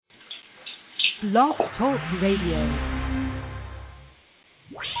Blog Talk Radio.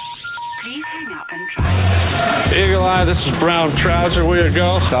 Please hang up and try. Eagle Eye, this is Brown Trouser. Way to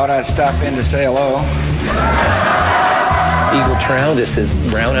go. Thought I'd stop in to say hello. Eagle Trout, this is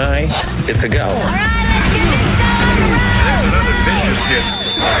Brown Eye. It's a go. All right, let's get this done. Another vicious hit.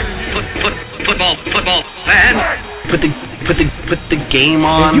 Football, man. Put the game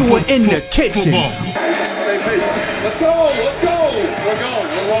on. You were in the kitchen. Hey, let's go. We're rolling.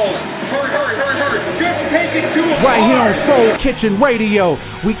 Hurry. Just take it to him. Right here on Soul Kitchen Radio,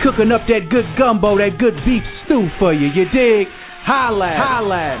 we cooking up that good gumbo, that good beef stew for you. You dig? Holla at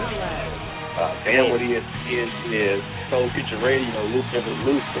us. And what he is Soul Kitchen Radio. Luke is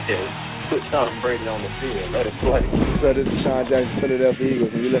put Tom Brady on the field. Let it play. So this is Sean Jackson, Philadelphia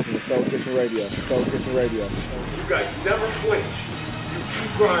Eagles, and you listen to Soul Kitchen Radio. Soul Kitchen Radio. You guys never flinch. You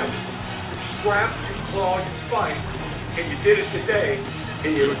keep grinding. You scrap, you claw, you fight. And you did it today.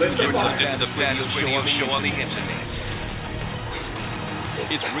 And you lit the fire. This is the baddest radio show on the internet.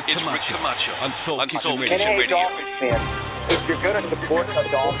 It's Rick Camacho on Soul Kitchen Radio. And hey, Dolphins fans, if you're going to support a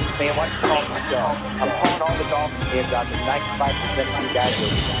Dolphins fan, why don't you call myself? I'm calling all the Dolphins fans out there. 95% of you guys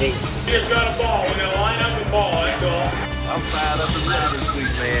are me. He's got a ball. We're going to line up the ball. That's all. I'm fired up and ready this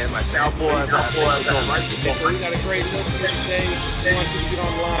week, man. My Cowboys are right to We got a great listener today. We want you to get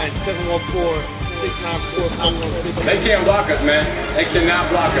on the line, 714-694-4150. They can't block us, man. They cannot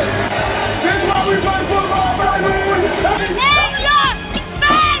block us. This is why we play football, baby!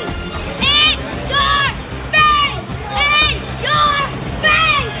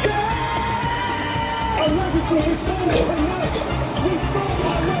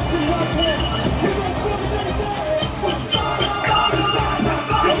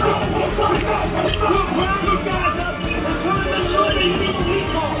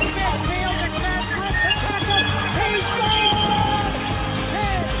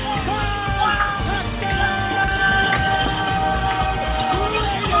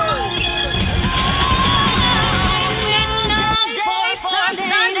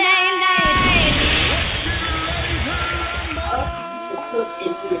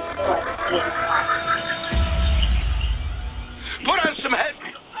 Put on some head.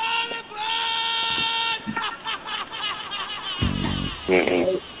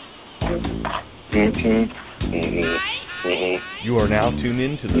 You are now tuned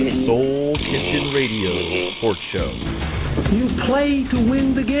in to the Soul Kitchen Radio Sports Show. You play to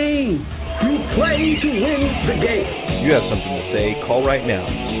win the game. You play to win the game. You have something to say, call right now,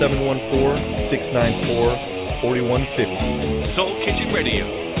 714-694-4150. Soul Kitchen Radio.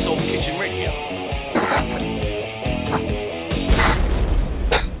 Soul Kitchen Radio.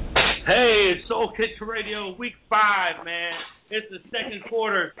 Hey, it's Soul Kitchen Radio, Week 5, man. It's the second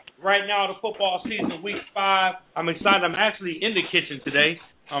quarter right now of the football season, Week 5. I'm excited. I'm actually in the kitchen today.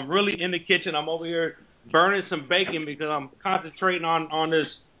 I'm really in the kitchen. I'm over here burning some bacon because I'm concentrating on this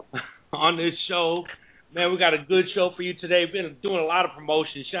on this show. Man, we got a good show for you today. We've been doing a lot of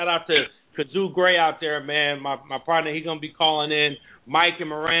promotions. Shout out to Kazoo Gray out there, man. My partner, he's gonna be calling in. Mike and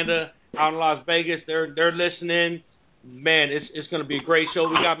Miranda out in Las Vegas, they're listening. Man, it's gonna be a great show.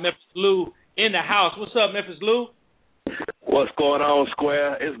 We got Memphis Lou in the house. What's up, Memphis Lou? What's going on,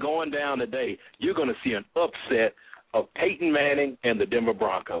 Square? It's going down today. You're going to see an upset of Peyton Manning and the Denver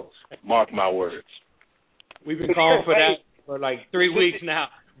Broncos. Mark my words. We've been calling for that for like 3 weeks now.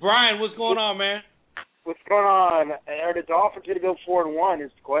 Brian, what's going on, man? What's going on? Are the Dolphins going to go 4-1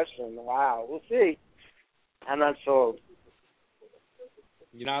 is the question. Wow, we'll see. I'm not sold.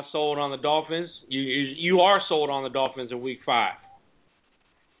 You're not sold on the Dolphins? You are sold on the Dolphins in Week 5.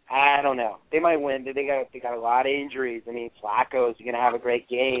 I don't know. They might win. They got a lot of injuries. I mean, Flacco's going to have a great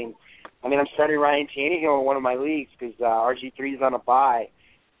game. I mean, I'm starting Ryan Tannehill in one of my leagues because RG3 is on a bye.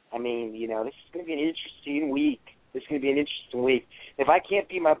 I mean, you know, this is going to be an interesting week. If I can't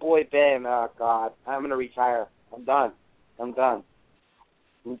beat my boy Ben, oh, God, I'm going to retire. I'm done.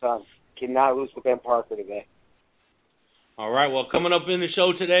 Cannot lose to Ben Parker today. All right. Well, coming up in the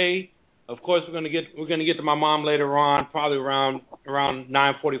show today, of course, we're gonna get to my mom later on, probably around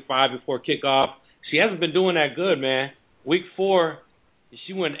 9:45 before kickoff. She hasn't been doing that good, man. Week 4,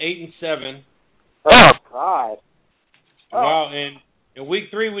 she went 8-7. Oh God! Wow, and in Week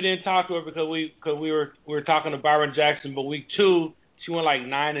 3 we didn't talk to her because we were talking to Byron Jackson. But Week 2 she went like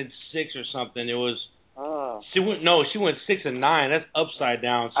 9-6 or something. It was she went 6-9. That's upside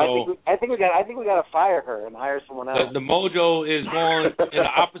down. So I think we got to fire her and hire someone else. The mojo is going in the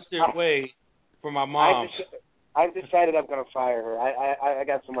opposite way for my mom. I've decided I'm going to fire her. I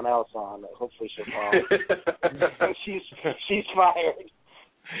got someone else on. Hopefully she'll call. She's fired.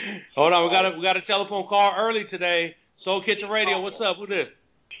 Hold on, we got a telephone call early today. Soul Kitchen Radio, what's up? Who this?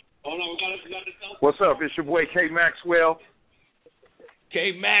 What's up? It's your boy K Maxwell.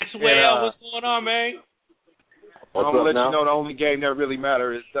 K Maxwell, what's going on, man? I'm gonna let you know the only game that really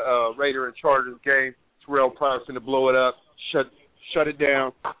matters is the Raider and Chargers game. Terrell Pryor's gonna blow it up, shut it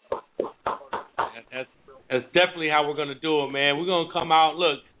down. That's definitely how we're gonna do it, man. We're gonna come out.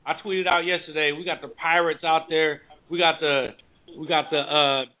 Look, I tweeted out yesterday. We got the Pirates out there. We got the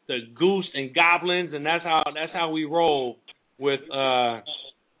Goose and Goblins, and that's how we roll with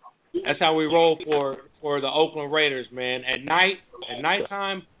that's how we roll for the Oakland Raiders, man. At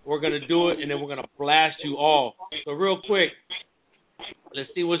nighttime, we're gonna do it, and then we're gonna blast you all. So real quick, let's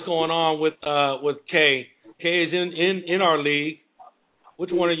see what's going on with Kay. Kay is in our league.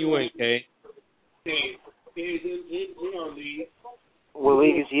 Which one are you in, Kay? Kay is in our league. What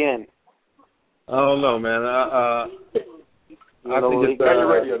league is he in? I don't know, man. I think it's turn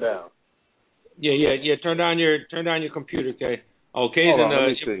your radio down. Yeah. Turn down your computer, Kay. Oh, Kay's in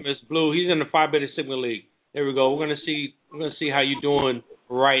the Miss Blue. He's in the Phi Beta Sigma League. There we go. We're gonna see how you're doing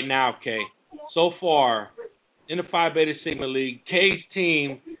right now, Kay. So far, in the Phi Beta Sigma League, Kay's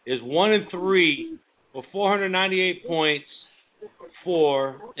team is 1-3 with 498 points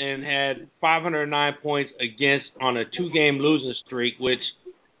and had 509 points against on a 2-game losing streak, which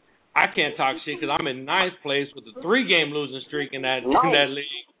I can't talk shit because I'm in ninth place with a 3-game losing streak in that league.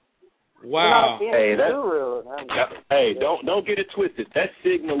 Wow. Hey, don't get it twisted. That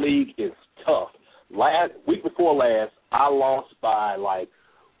Sigma League is tough. Week before last, I lost by like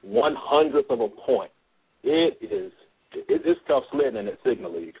 1/100th of a point. It's tough sledding in that Sigma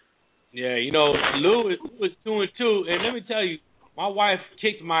League. Yeah, Lou was 2-2, and let me tell you, my wife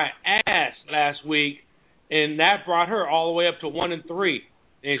kicked my ass last week, and that brought her all the way up to 1-3.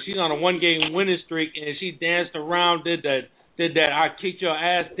 And she's on a 1-game winning streak, and she danced around, did that I kicked your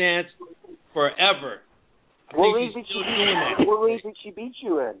ass dance forever. What league did she beat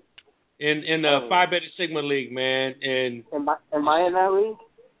you in? In the Phi Beta Sigma League, man. And am I in that league?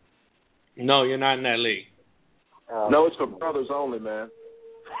 No, you're not in that league. No, it's for brothers only, man.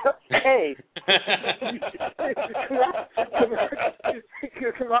 Hey.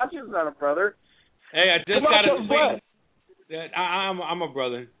 Camacho's not a brother. Hey, I just got to tweet that I'm a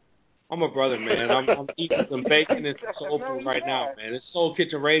brother. I'm a brother, man. I'm eating some bacon and some soul food right now, man. It's Soul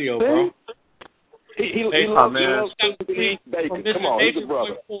Kitchen Radio, bro. He loves bacon. Come on, he's a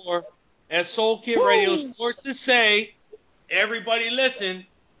brother. At Soul Kid Radio, sources say, everybody listen,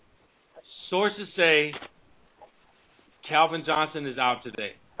 sources say Calvin Johnson is out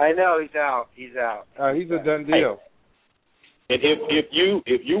today. I know, he's out. He's a done deal. And if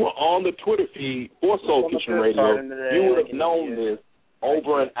you were on the Twitter feed for Soul Kitchen Radio, you would have known this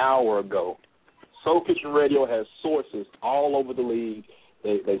over an hour ago. Soul Kitchen Radio has sources all over the league.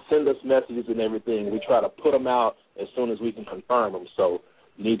 They send us messages and everything. We try to put them out as soon as we can confirm them. So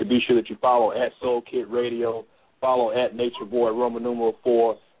you need to be sure that you follow at Soul Kid Radio, follow at Nature Boy Roman numeral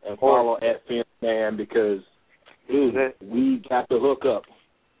 4, and follow at Finn Man because, dude, we got the hook up.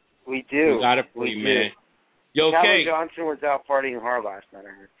 We do. We got it for you, man. Yo, Calvin Johnson was out partying hard last night, I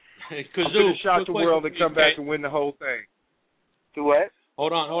heard. Kazoo, shot the world and come back and win the whole thing. Do what?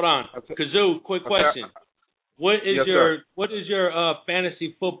 Hold on. Kazoo, quick question. What is your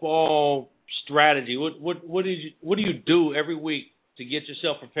fantasy football strategy? What do you do every week to get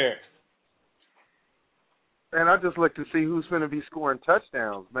yourself prepared? Man, I just look to see who's going to be scoring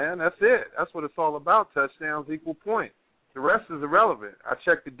touchdowns, man. That's it. That's what it's all about. Touchdowns equal points. The rest is irrelevant. I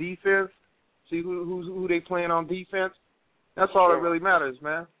check the defense, see who they playing on defense. That's all that really matters,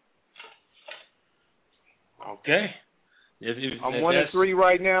 man. Okay. I'm 1-3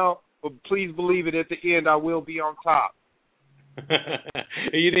 right now, but please believe it. At the end, I will be on top.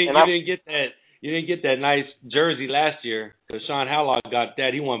 You didn't get that. You didn't get that nice jersey last year because Sean Hallock got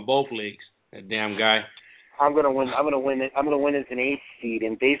that. He won both leagues. That damn guy. I'm gonna win. I'm gonna win as an 8th seed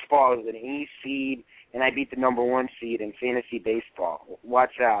in baseball. As an 8th seed, and I beat the number 1 seed in fantasy baseball.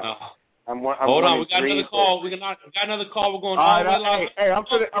 Watch out. Hold on, we got another call. We got another call. We're going all the way live. Hey, I'm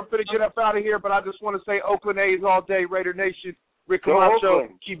gonna get up out of here, but I just want to say Oakland A's all day, Raider Nation. Rick Camacho,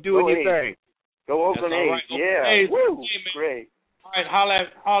 keep doing your thing. Go Oakland A's. Right. Yeah. Woo. Great. All right,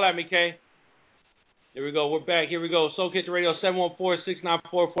 holla at me, Kay. Here we go. We're back. Here we go. Soul Kitchen Radio,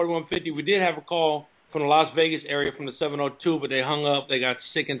 714-694-4150. We did have a call from the Las Vegas area from the 702, but they hung up. They got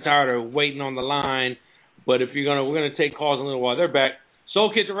sick and tired of waiting on the line. But we're gonna take calls in a little while. They're back. Soul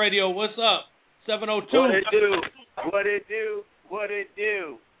Kitchen Radio, what's up? 702. What it do? What's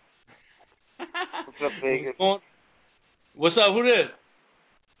up, Vegas? What's up? Who this?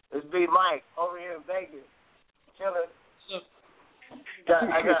 It's Big Mike over here in Vegas. Chilling. What's up?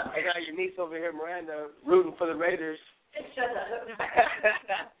 I got your niece over here, Miranda, rooting for the Raiders.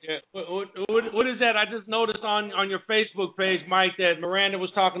 Yeah. What is that? I just noticed on your Facebook page, Mike, that Miranda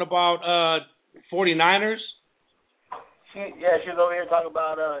was talking about 49ers. She's over here talking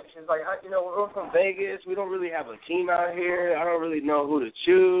about, she's like, we're from Vegas. We don't really have a team out here. I don't really know who to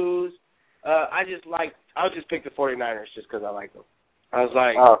choose. I'll just pick the 49ers just because I like them. I was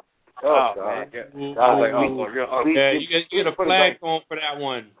like, man. I was like, okay, you get a flag on for that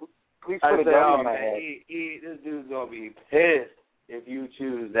one. Please put it down, man. This dude's going to be pissed if you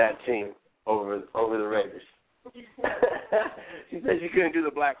choose that team over the Raiders. She said she couldn't do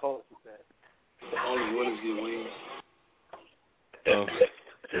the black hole, she said. Only winners get wings.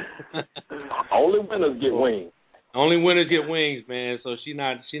 Only winners get wings. Only winners get wings, man. So she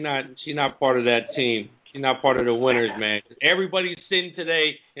not part of that team. She's not part of the winners, man. Everybody's sitting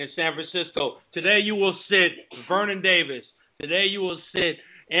today in San Francisco. Today you will sit Vernon Davis. Today you will sit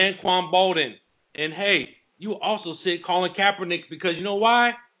Anquan Bolden. And hey, you will also sit Colin Kaepernick because you know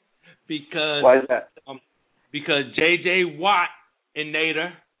why? Why is that? Because J.J. Watt and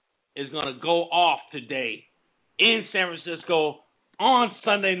Nader is going to go off today in San Francisco on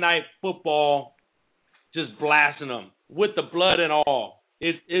Sunday Night Football, just blasting them with the blood and all.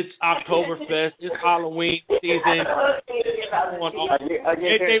 It's Oktoberfest. It's Halloween season.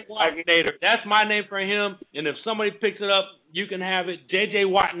 J.J. Watt-Nader. That's my name for him. And if somebody picks it up, you can have it. J.J.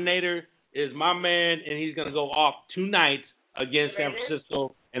 Watt-Nader is my man, and he's going to go off tonight against San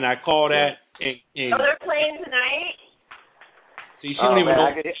Francisco. And I call that. They're playing tonight? So you shouldn't even know.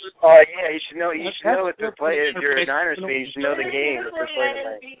 Yeah, you should know. You should know what they're playing. If you're a Niners fan, you should know the game that they're playing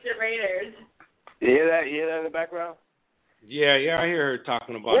tonight. The Raiders. You hear that? You hear that in the background? Yeah, I hear her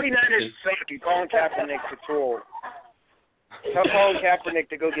talking about 49ers suck and Colin Kaepernick to troll. Tell Colin Kaepernick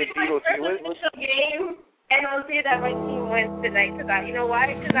to go get Eagles. Game, and I'll see that my team wins tonight. You know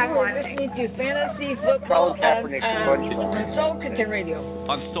why? Because I'm watching. Listening to Fantasy Football on Soul Kitchen Radio.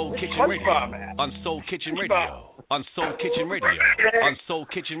 On Soul Kitchen Radio. On Soul Kitchen Radio. On Soul Kitchen Radio. On Soul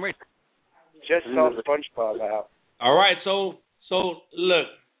Kitchen Radio. Just saw SpongeBob out. All right, so look.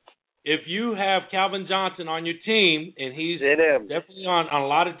 If you have Calvin Johnson on your team, and he's definitely on a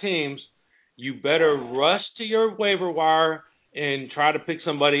lot of teams, you better rush to your waiver wire and try to pick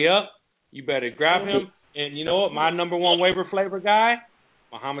somebody up. You better grab him. And you know what? My number one waiver flavor guy,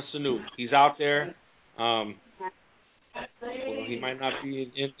 Mohamed Sanu. He's out there. He might not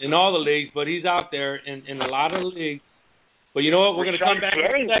be in all the leagues, but he's out there in a lot of the leagues. But you know what? We're going to come back in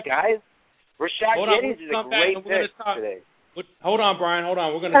a second. Guys. Rashad Jennings is a great pick today. Hold on, Brian. Hold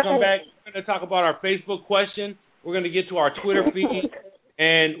on. We're going to come back. We're going to talk about our Facebook question. We're going to get to our Twitter feed,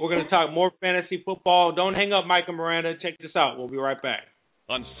 and we're going to talk more fantasy football. Don't hang up, Mike and Miranda. Check this out. We'll be right back.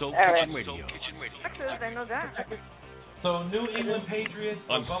 On Soul Kitchen Radio. I know that. So, New England Patriots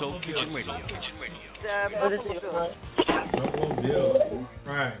on Soul Kitchen Radio. Buffalo Bills.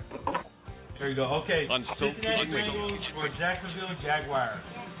 Right. There you go. Okay. On Soul Kitchen Radio. Or Jacksonville Jaguars.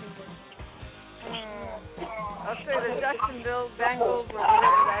 I'll say the Jacksonville Bengals or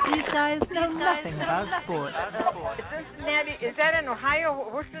whatever that is. These guys know nothing about sports. Cincinnati, is that in Ohio?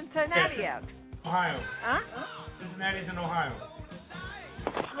 Where's Cincinnati at? Ohio. Huh? Cincinnati's in Ohio.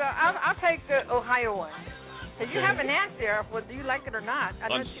 Well, I'll take the Ohio one. Because you have an answer, whether you like it or not. I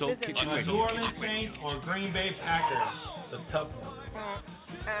know Soul Kitchen Radio. New Orleans Saints or Green Bay Packers? The tough one.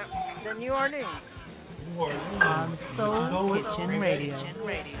 The New Orleans. On Soul Kitchen Radio.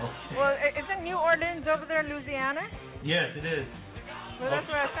 Well, isn't New Orleans over there in Louisiana? Yes, it is. Well, that's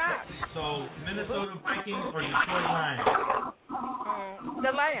what I thought. So, Minnesota Vikings or Detroit Lions?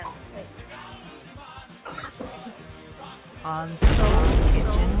 The Lions. On Soul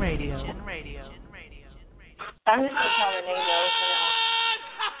Kitchen Radio. I'm just going to tell Renee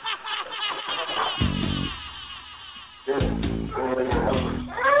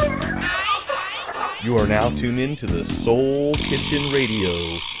You are now tuned in to the Soul Kitchen Radio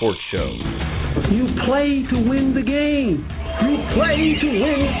Sports Show. You play to win the game. You play to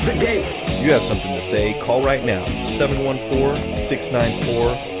win the game. You have something to say, call right now.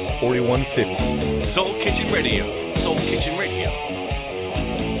 714-694-4150. Soul Kitchen Radio. Soul Kitchen Radio.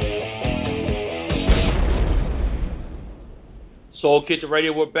 Soul Kitchen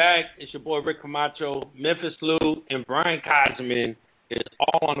Radio, we're back. It's your boy Rick Camacho, Memphis Lou, and Brian Cosman is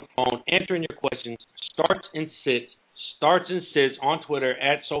all on the phone answering your questions. Starts and sits on Twitter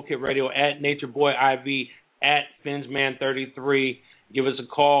at Soul Kit Radio, at NatureBoyIV, at FinsMan33. Give us a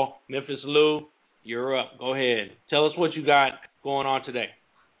call. Memphis Lou, you're up. Go ahead. Tell us what you got going on today.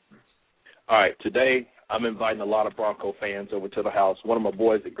 All right. Today, I'm inviting a lot of Bronco fans over to the house. One of my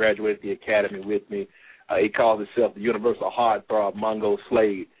boys that graduated the academy with me, he calls himself the Universal Heartthrob, Mongo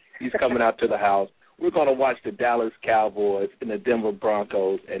Slade. He's coming out to the house. we're going to watch the Dallas Cowboys and the Denver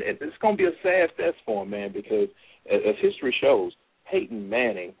Broncos, and it's going to be a sad fest for them, man, because as history shows, Peyton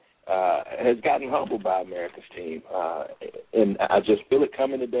Manning has gotten humbled by America's team, and I just feel it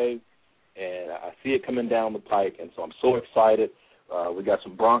coming today, and I see it coming down the pike, and so I'm so excited. We got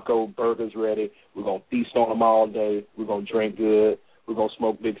some Bronco burgers ready. We're going to feast on them all day. We're going to drink good. We're going to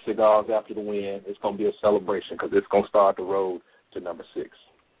smoke big cigars after the win. It's going to be a celebration because it's going to start the road to number 6.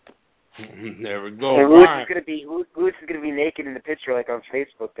 There we go. And Lewis is gonna be naked in the picture, like on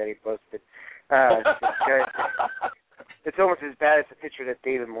Facebook that he posted. It's almost as bad as the picture that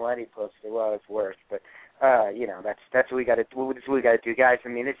David Mileti posted. Well, it's worse, but that's what we got to do. This is what we got to do, guys. I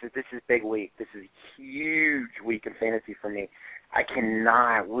mean, this is big week. This is a huge week in fantasy for me. I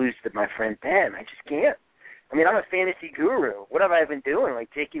cannot lose to my friend Ben. I just can't. I mean, I'm a fantasy guru. What have I been doing? Like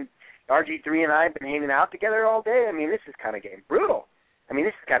taking RG3 and I have been hanging out together all day. I mean, this is kind of getting brutal. I mean,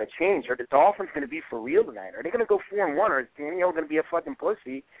 this has got to change. Are the Dolphins going to be for real tonight? Are they going to go 4-1, or is Daniel going to be a fucking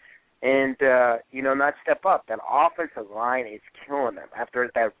pussy and not step up? That offensive line is killing them after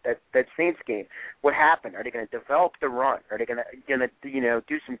that Saints game. What happened? Are they going to develop the run? Are they going to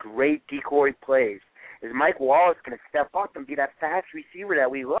do some great decoy plays? Is Mike Wallace going to step up and be that fast receiver that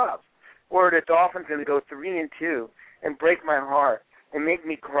we love, or are the Dolphins going to go 3-2 and break my heart and make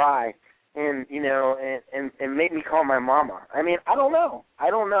me cry? And make me call my mama. I mean, I don't know. I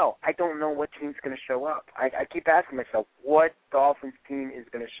don't know what team's going to show up. I keep asking myself, what Dolphins team is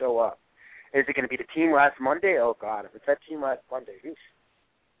going to show up? Is it going to be the team last Monday? Oh, God, if it's that team last Monday,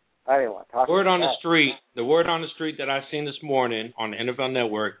 I didn't want to talk about that. The word on the street that I seen this morning on the NFL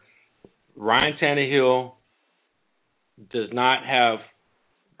Network, Ryan Tannehill does not have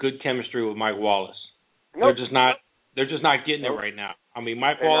good chemistry with Mike Wallace. Nope. They're just not getting it right now. I mean,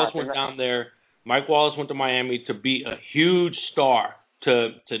 Mike Wallace went down there. Mike Wallace went to Miami to be a huge star,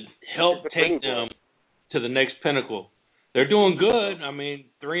 to help take them to the next pinnacle. They're doing good. I mean,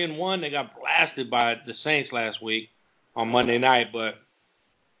 3-1. They got blasted by the Saints last week on Monday night, but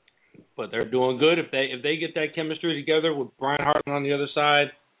they're doing good. If they get that chemistry together with Brian Hartman on the other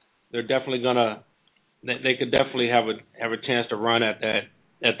side, they're definitely gonna. They could definitely have a chance to run at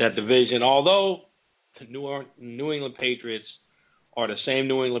that division. Although the New England Patriots are the same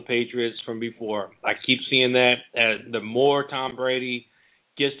New England Patriots from before. I keep seeing that. The more Tom Brady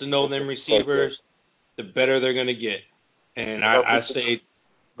gets to know them receivers, the better they're going to get. And I say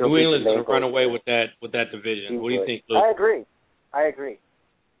New England's going to run away with that division. What do you think, Luke? I agree.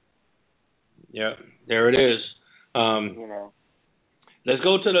 Yeah, there it is. Let's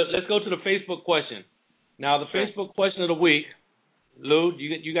go to the Facebook question. Now, the Facebook question of the week, Lou,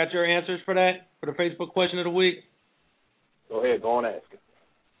 you got your answers for that, for the Facebook question of the week? Go ahead, go on and ask it.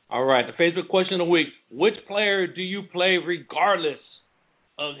 All right, the Facebook question of the week. Which player do you play regardless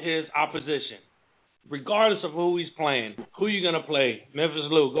of his opposition? Regardless of who he's playing. Who are you going to play? Memphis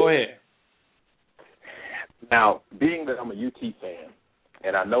Lou, go ahead. Now, being that I'm a UT fan,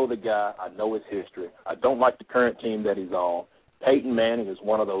 and I know the guy, I know his history, I don't like the current team that he's on. Peyton Manning is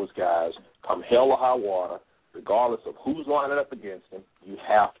one of those guys, come hell or high water, regardless of who's lining up against him, you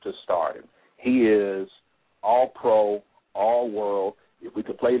have to start him. He is all-pro, all-world. If we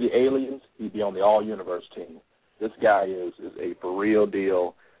could play the aliens, he'd be on the all-universe team. This guy is a for-real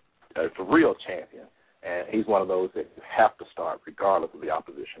deal, a for-real champion, and he's one of those that you have to start regardless of the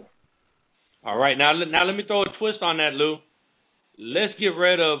opposition. All right, now let me throw a twist on that, Lou. Let's get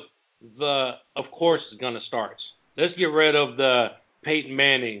rid of of course it's going to start. Let's get rid of the Peyton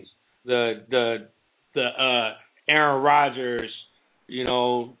Mannings, the Aaron Rodgers,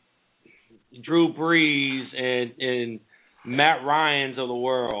 Drew Brees and Matt Ryans of the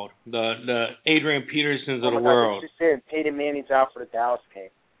world, the Adrian Petersons of the world. Just said Peyton Manning's out for the Dallas game.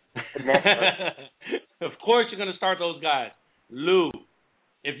 Of course you're going to start those guys. Lou,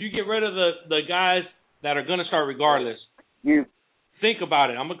 if you get rid of the guys that are going to start regardless, think about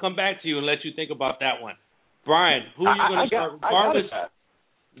it. I'm going to come back to you and let you think about that one. Brian, who are you going to start regardless?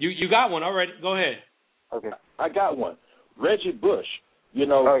 You got one already. Go ahead. Okay. I got one. Reggie Bush.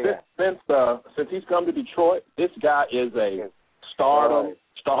 Since he's come to Detroit, this guy is a stardom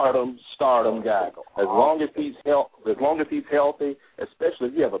guy. As long as he's healthy, especially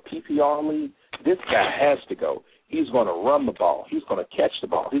if you have a PPR league, this guy has to go. He's going to run the ball. He's going to catch the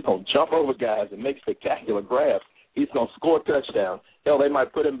ball. He's going to jump over guys and make spectacular grabs. He's going to score a touchdown. Hell, they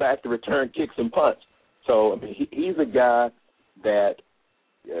might put him back to return kicks and punts. So, I mean, he's a guy that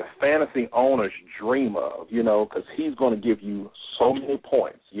fantasy owners dream of, because he's going to give you so many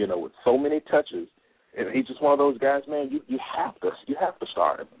points, with so many touches. And he's just one of those guys, man, you have to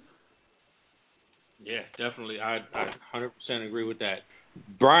start him. Yeah, definitely. I 100% agree with that.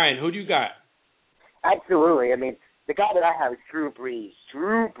 Brian, who do you got? Absolutely. I mean, the guy that I have is Drew Brees.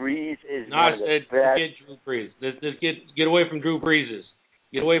 Drew Brees is one of the best. Forget Drew Brees. Let's get away from Drew Breeses.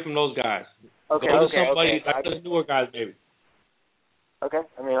 Get away from those guys. Go to somebody like those newer guys, maybe. Okay.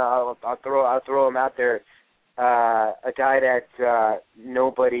 I mean, I'll throw him out there. A guy that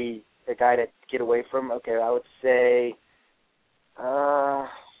a guy that get away from. Okay, I would say.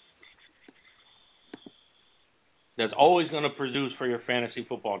 That's always going to produce for your fantasy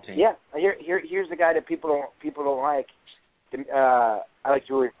football team. Yeah, here's the guy that people don't like. I like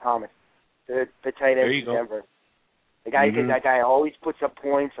Julius Thomas, the tight end from Denver. The guy, that guy always puts up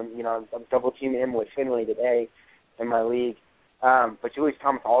points. I'm double teaming him with Finley today in my league. But Julius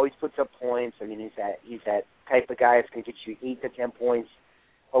Thomas always puts up points. I mean, he's that type of guy that's going to get you 8 to 10 points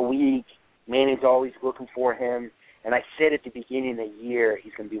a week. Manning's always looking for him. And I said at the beginning of the year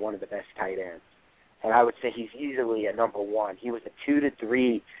he's going to be one of the best tight ends. And I would say he's easily a number one. He was a 2 to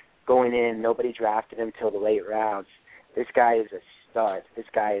 3 going in. Nobody drafted him till the late rounds. This guy is a stud. This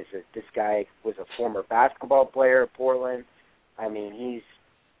guy was a former basketball player at Portland. I mean,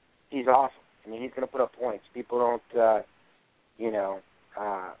 he's awesome. I mean, he's going to put up points. People don't,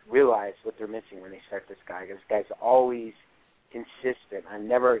 realize what they're missing when they start this guy. This guy's always consistent. I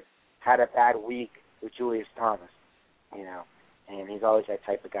never had a bad week with Julius Thomas, and he's always that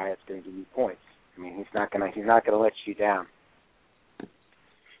type of guy that's going to give you points. I mean, he's not gonna let you down.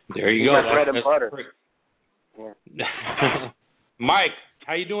 There you go. Bread and butter. Yeah. Mike,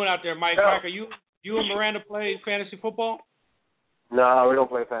 how you doing out there, Mike? Yeah. Mike, are you and Miranda play fantasy football? No, we don't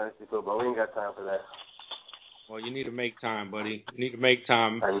play fantasy football. We ain't got time for that. Well, you need to make time, buddy. You need to make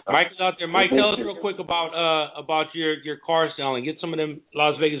time. Mike's out there. Mike, tell us real quick about your car selling. Get some of them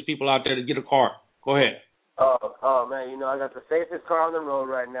Las Vegas people out there to get a car. Go ahead. Oh man, I got the safest car on the road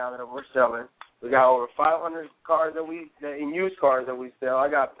right now that we're selling. We got over 500 cars in used cars that we sell. I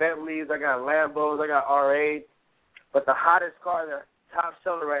got Bentleys, I got Lambos, I got R8. But the hottest car, the top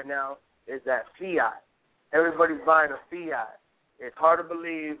seller right now, is that Fiat. Everybody's buying a Fiat. It's hard to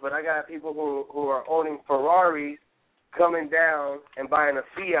believe, but I got people who are owning Ferraris coming down and buying a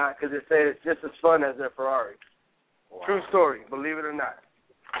Fiat because they say it's just as fun as their Ferrari. Wow. True story, believe it or not.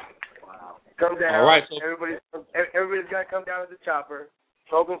 Wow. Come down. All right, so everybody's got to come down to the chopper,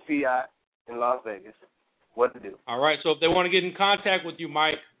 token Fiat in Las Vegas. What to do? All right, so if they want to get in contact with you,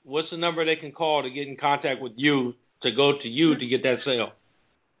 Mike, what's the number they can call to get in contact with you to go to you to get that sale?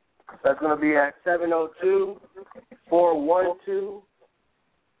 That's going to be at 702-412-8424.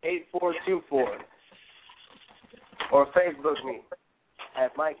 Or Facebook me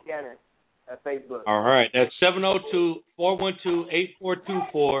at Mike Cannon at Facebook. All right, that's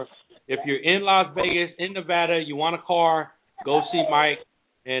 702-412-8424. If you're in Las Vegas, in Nevada, you want a car, go see Mike,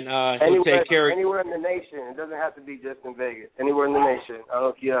 and he'll take care of you. Anywhere in the nation. It doesn't have to be just in Vegas. Anywhere in the nation. I'll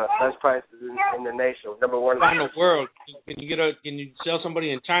hook you up. Best prices in the nation. Number one in the world. Can you sell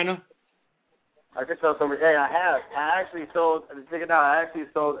somebody in China? I can sell somebody. Hey, I have. I actually sold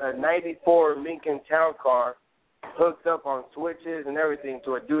a 94 Lincoln Town Car hooked up on switches and everything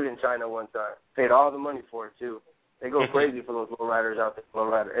to a dude in China one time. Paid all the money for it, too. They go crazy for those lowriders out there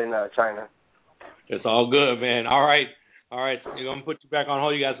in China. It's all good, man. All right. So I'm going to put you back on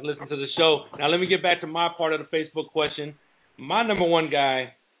hold. You guys can listen to the show. Now, let me get back to my part of the Facebook question. My number one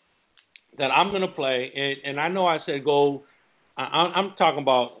guy that I'm going to play, and I know I said go, I'm talking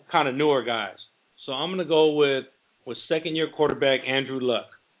about kind of newer guys. So I'm going to go with second-year quarterback Andrew Luck.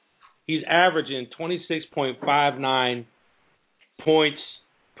 He's averaging 26.59 points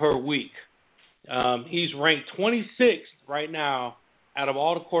per week. He's ranked 26th right now out of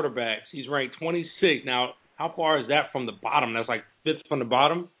all the quarterbacks. He's ranked 26th. Now, how far is that from the bottom? That's like fifth from the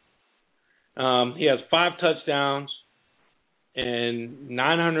bottom. He has 5 touchdowns and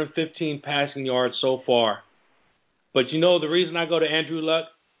 915 passing yards so far. But the reason I go to Andrew Luck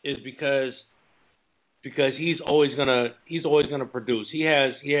is because he's always gonna produce. He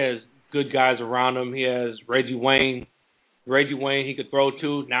has good guys around him. He has Reggie Wayne. He could throw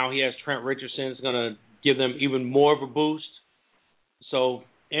to. Now he has Trent Richardson. It's gonna give them even more of a boost. So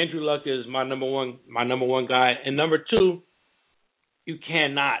Andrew Luck is my number one guy. And number 2, you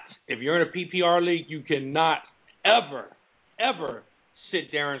cannot, if you're in a PPR league, you cannot ever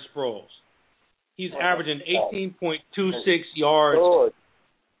sit Darren Sproles. He's averaging 18.26 yards,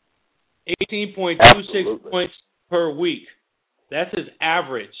 18.26 points per week. That's his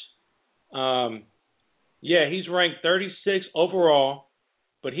average. He's ranked 36 overall,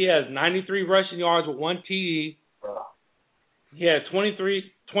 but he has 93 rushing yards with 1 TD. He had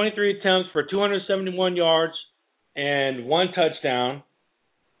 23 attempts for 271 yards and 1 touchdown.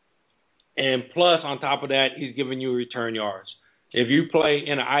 And plus, on top of that, he's giving you return yards. if you play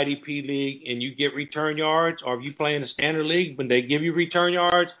in an IDP league and you get return yards, or if you play in a standard league, when they give you return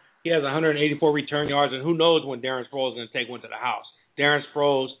yards, he has 184 return yards, and who knows when Darren Sproles is going to take one to the house. Darren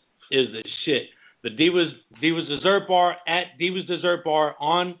Sproles is the shit. The Divas Dessert Bar, at Divas Dessert Bar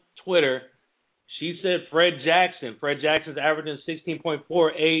on Twitter, she said Fred Jackson. Fred Jackson's averaging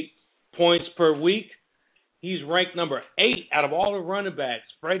 16.48 points per week. He's ranked number 8 out of all the running backs.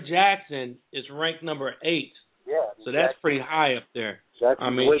 Fred Jackson is ranked number 8. Yeah. So that's pretty high up there.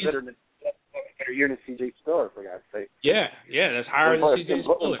 Jackson's way better year than C.J. Spiller, for God's sake. Yeah, that's higher than C.J.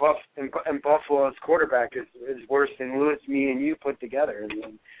 Spiller. And Buffalo's quarterback is worse than Lewis, me, and you put together. I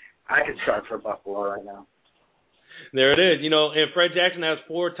mean, I could start for Buffalo right now. There it is. And Fred Jackson has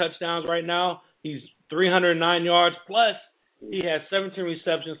 4 touchdowns right now. He's 309 yards, plus he has 17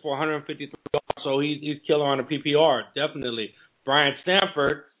 receptions for 153 yards, so he's killer on the PPR, definitely. Brian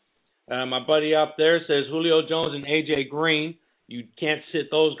Stanford, my buddy out there, says Julio Jones and A.J. Green. You can't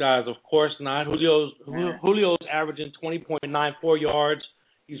sit those guys, of course not. Julio's averaging 20.94 yards.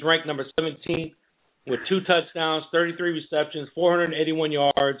 He's ranked number 17 with 2 touchdowns, 33 receptions, 481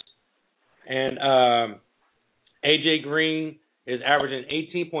 yards. And A.J. Green is averaging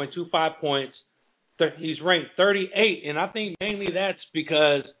 18.25 points. He's ranked 38, and I think mainly that's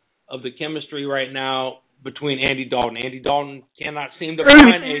because of the chemistry right now between Andy Dalton. Andy Dalton cannot seem to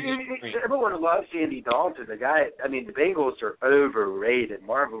find A.J. Green. Everyone loves Andy Dalton. The guy, the Bengals are overrated.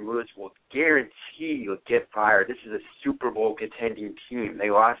 Marvin Lewis will guarantee you'll get fired. This is a Super Bowl contending team. They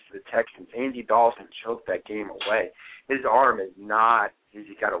lost to the Texans. Andy Dalton choked that game away. His arm is not, he's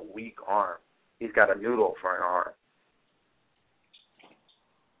got a weak arm. He's got a noodle for an arm.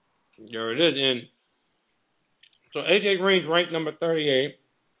 There it is. And so A.J. Green's ranked number 38.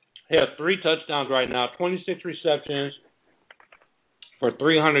 He has 3 touchdowns right now, 26 receptions for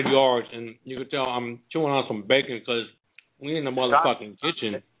 300 yards. And you can tell I'm chewing on some bacon because we in the motherfucking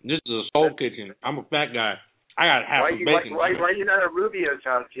kitchen. This is a soul kitchen. I'm a fat guy. I got half the bacon. Why you not at Rubio's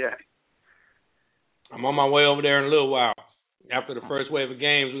house yet? I'm on my way over there in a little while. After the first wave of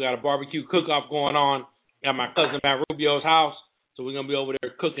games, we got a barbecue cook-off going on at my cousin Matt Rubio's house. So we're going to be over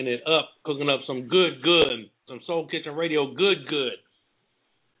there cooking up some good, some Soul Kitchen Radio good.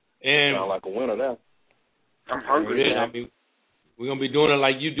 And sound like a winner now. I'm hungry. We're going to be doing it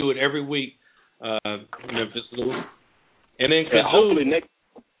like you do it every week, Memphis Lou. And then Kazoo. Hopefully next.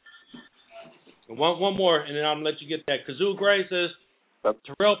 One more, and then I'm going to let you get that. Kazoo Gray says,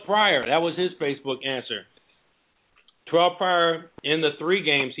 Terrell Pryor, that was his Facebook answer. Terrell Pryor, in the 3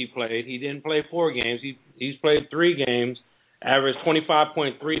 games he played, he didn't play 4 games. He's played 3 games, averaged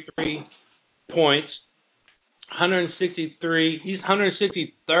 25.33 points, 163. He's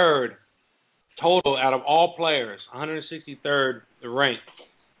 163rd total out of all players, 163rd ranked.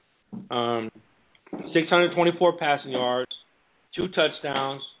 624 passing yards, 2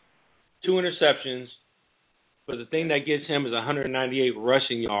 touchdowns, 2 interceptions. But the thing that gets him is 198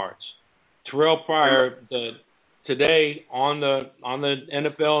 rushing yards. Terrell Pryor, today on the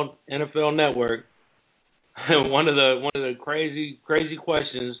NFL Network, one of the crazy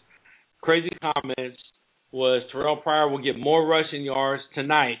questions, crazy comments was Terrell Pryor will get more rushing yards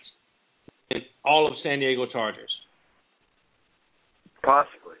tonight than all of San Diego Chargers.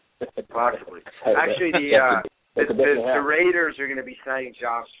 Possibly. Actually, the Raiders are going to be signing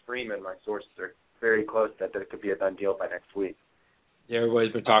Josh Freeman. My sources are very close that there could be a done deal by next week. Yeah,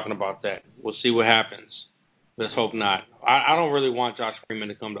 everybody's been talking about that. We'll see what happens. Let's hope not. I don't really want Josh Freeman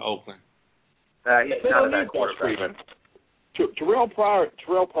to come to Oakland. He's not a bad quarterback. Terrell Pryor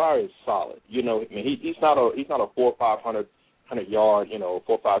is solid. He's not a 400 or 500 yard, 4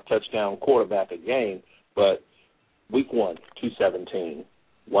 or 5 touchdown quarterback a game. But week 1, 217,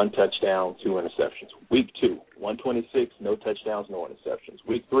 1 touchdown, 2 interceptions. Week 2, 126, no touchdowns, no interceptions.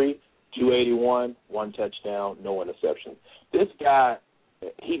 Week 3, 281, 1 touchdown, no interceptions. This guy,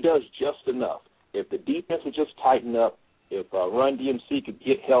 he does just enough. If the defense would just tighten up, if Run DMC could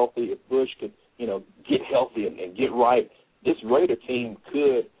get healthy, if Bush could, get healthy and get right, this Raider team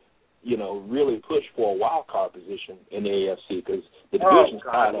could, really push for a wild card position in the AFC because the division's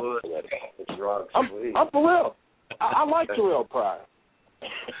tied up already. I'm for real. I like Terrell Pryor.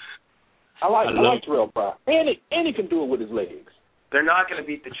 I like Terrell Pryor, and he can do it with his legs. They're not going to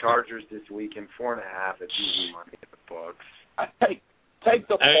beat the Chargers this week, and 4.5 is easy money in the books. Take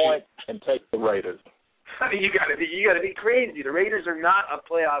the point and take the Raiders. You got to be crazy. The Raiders are not a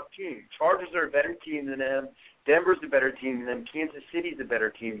playoff team. Chargers are a better team than them. Denver's a better team than them. Kansas City's a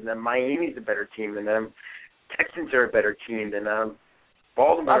better team than them. Miami's a better team than them. Texans are a better team than them.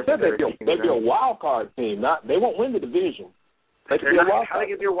 Baltimore's a better team than them. They'd be a wild card team. They won't win the division. They're not trying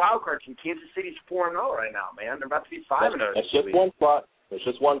to get their wild card team. Kansas City's 4-0 right now, man. They're about to be 5-0. That's just one slot. It's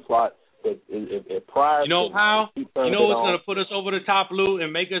just one slot. But if prior, you know how? You know what's going to put us over the top, Lou,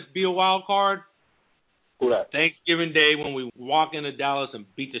 and make us be a wild card? Who that? Thanksgiving Day when we walk into Dallas and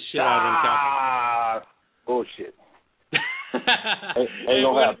beat the shit out of them. Bullshit. Hey,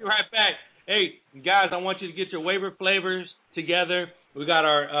 we'll be right back. Hey, guys, I want you to get your waiver flavors together. We got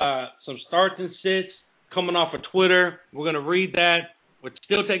our some starts and sits coming off of Twitter. We're going to read that. We're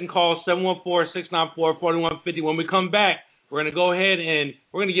still taking calls, 714-694-4150. When we come back, we're going to go ahead and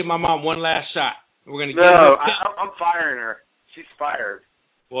we're going to give my mom one last shot. We're going to I'm firing her. She's fired.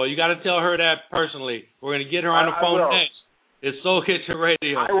 Well, you got to tell her that personally. We're going to get her on the phone next. It's Soul Kitchen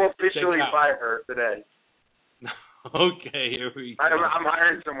Radio. I will officially fire her today. Okay, here we go. I'm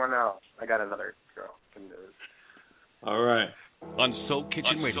hiring someone else. I got another girl. All right. On Soul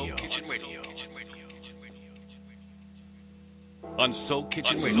Kitchen Radio. On Soul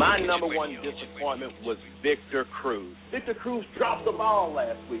Kitchen Radio. My number one disappointment was Victor Cruz. Victor Cruz dropped the ball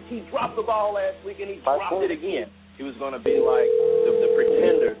last week. He dropped the ball last week, and he dropped it again. He was going to be like the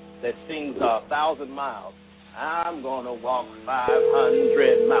pretender that sings 1,000 miles. I'm going to walk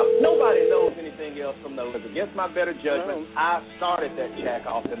 500 miles. Nobody knows anything else from those. Against my better judgment, I started that jack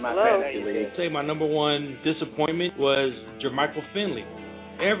off in my fantasy league. I'd say my number one disappointment was Jermichael Finley.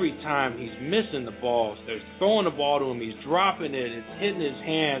 Every time he's missing the balls, they're throwing the ball to him, he's dropping it, it's hitting his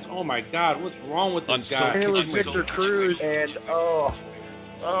hands. Oh my God, what's wrong with this guy? It was Victor Cruz, and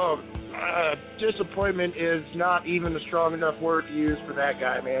disappointment is not even a strong enough word to use for that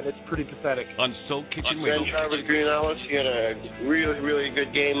guy, man. It's pretty pathetic. On Soul Kitchen Radio. Ben Green-Ellis, he had a really, really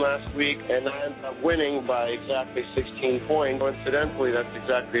good game last week, and I ended up winning by exactly 16 points. Coincidentally, that's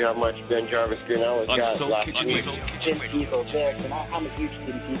exactly how much Ben Green-Ellis got last week. Tim Tebow, Jackson. I'm a huge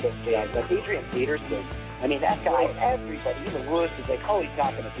Tim Tebow fan, but Adrian Peterson, I mean, that guy, everybody, even Lewis, is like, oh, he's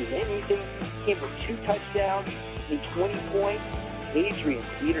not going to do anything. He came with 2 touchdowns, and 20 points. Adrian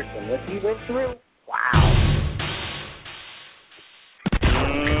Peterson, what he went through, wow.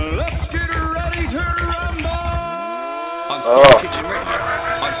 Let's get ready to rumble! On Soul Kitchen Radio.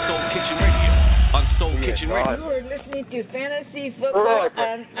 On Soul Kitchen Radio. On Soul Kitchen Radio. You are listening to Fantasy Football on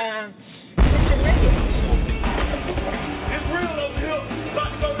Kitchen Radio. It's real over here.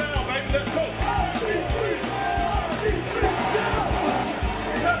 About to go down, baby. Let's go.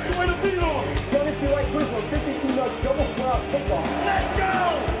 That's the way to beat on. Fantasy like Christmas, 52 nuts, double crowd football. Let's go!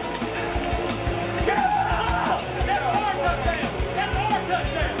 Get up! That's our touchdown! That's our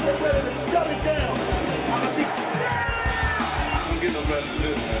touchdown! Get ready to shut it down. I'm getting no better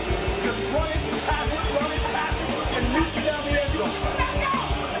than this, man. Just run it, pass it, and reach it down the end zone.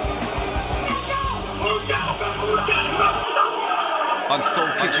 Let's go! On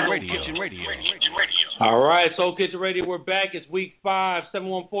Soul Kitchen Radio. All right, Soul Kitchen Radio, we're back. It's week 5,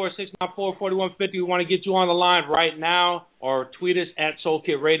 714-694-4150. We want to get you on the line right now, or tweet us at Soul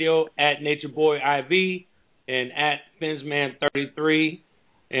Kit Radio, at NatureBoyIV, and at Finsman33.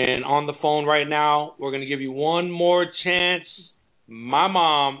 And on the phone right now, we're going to give you one more chance. My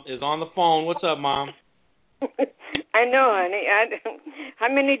mom is on the phone. What's up, Mom? I know, honey. How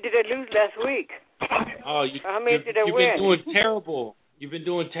many did I lose last week? Oh, how many did I win? You've been doing terrible. You've been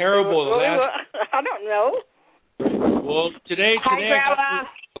doing terrible. I don't know. Well, today I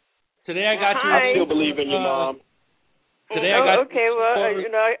got you. I still believe in you, Mom. Today I got. Okay, well,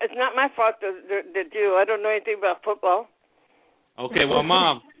 it's not my fault to do. I don't know anything about football. Okay, well,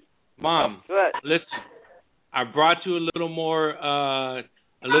 Mom, what? Listen. I brought you a little more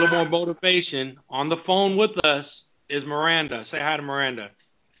motivation. On the phone with us is Miranda. Say hi to Miranda.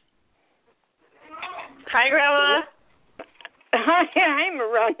 Hi, Grandma. Hi,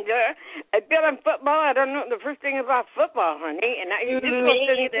 Miranda. I bet on football. I don't know the first thing about football, honey. And you just send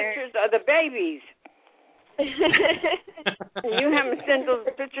me pictures of the babies. You haven't sent those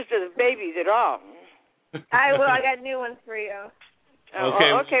pictures of the babies at all. I will. I got new ones for you.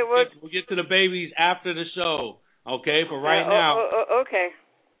 Okay. We'll get to the babies after the show. Okay, for right now. Okay.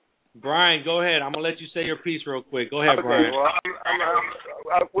 Brian, go ahead. I'm gonna let you say your piece real quick. Go ahead, Brian. Well,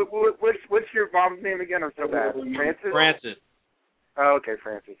 what's your mom's name again? I'm so bad. Francis. Oh, okay,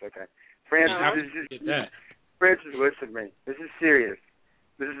 Francis. Okay, Francis. Francis, listen to me. This is serious.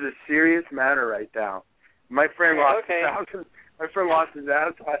 This is a serious matter right now. My friend lost his house. My friend lost his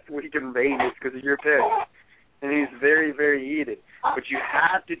house last week in Vegas because of your pick, and he's very, very heated. But you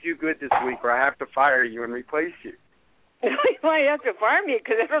have to do good this week, or I have to fire you and replace you. Why you have to fire me?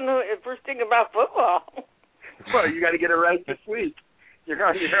 Because I don't know the first thing about football. Well, you got to get it right this week.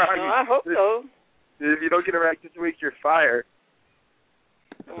 I hope so. If you don't get it right this week, you're fired.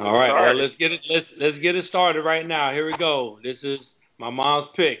 All right, well, let's get it started right now. Here we go. This is my mom's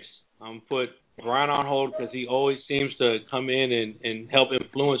picks. I'm gonna put Brian on hold because he always seems to come in and help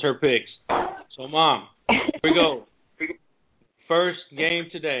influence her picks. So, Mom, here we go. First game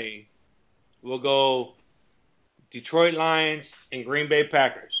today, we'll go Detroit Lions and Green Bay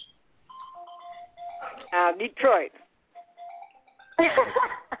Packers. Detroit.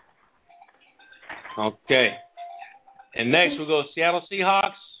 Okay. And next, we'll go Seattle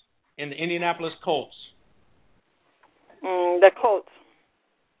Seahawks and the Indianapolis Colts. The Colts.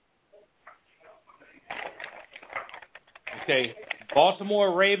 Okay.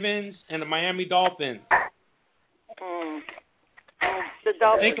 Baltimore Ravens and the Miami Dolphins. The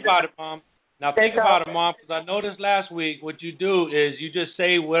Dolphins. Think about it, Mom. Now think about it, Mom, because I noticed last week what you do is you just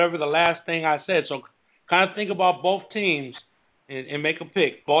say whatever the last thing I said. So kind of think about both teams and make a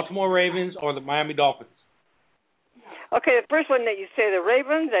pick, Baltimore Ravens or the Miami Dolphins. Okay, the first one that you say, the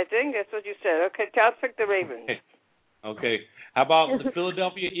Ravens, I think that's what you said. Okay, I'll pick the Ravens. Okay. How about the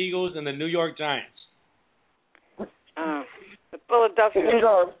Philadelphia Eagles and the New York Giants? The Philadelphia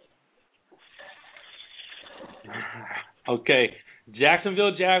Eagles. Okay.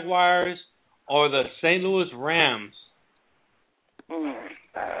 Jacksonville Jaguars or the St. Louis Rams?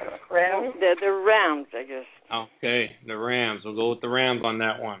 Rams? The Rams, I guess. Okay, the Rams. We'll go with the Rams on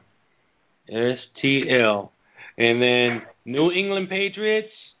that one. STL. And then New England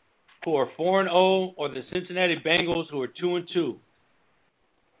Patriots, who are 4-0, or the Cincinnati Bengals, who are 2-2.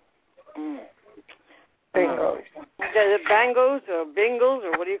 Bengals. The Bengals or Bengals,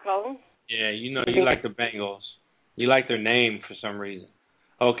 or what do you call them? Yeah, you know you like the Bengals. You like their name for some reason.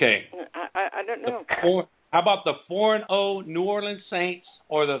 Okay. I don't know. How about the 4-0 New Orleans Saints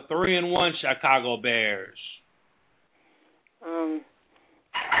or the 3-1 Chicago Bears?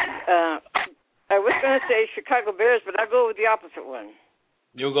 I was going to say Chicago Bears, but I'll go with the opposite one.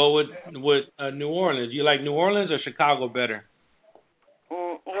 You'll go with New Orleans. You like New Orleans or Chicago better?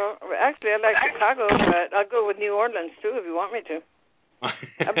 Well, actually, I like Chicago, but I'll go with New Orleans, too, if you want me to.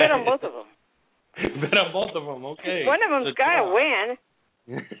 I bet on both of them. Bet on both of them, okay. One of them's got to win.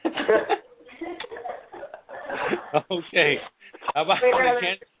 Okay. How about the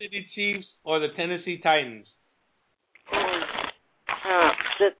Kansas City Chiefs or the Tennessee Titans?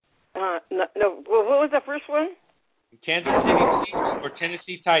 No. Well, what was the first one? Kansas City Chiefs or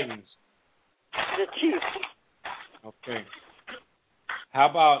Tennessee Titans? The Chiefs. Okay. How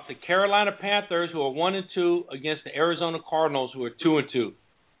about the Carolina Panthers, who are 1-2, against the Arizona Cardinals, who are 2-2?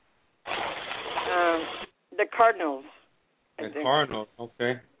 The Cardinals. The Cardinals,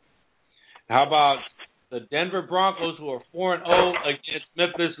 okay. How about the Denver Broncos, who are 4-0, against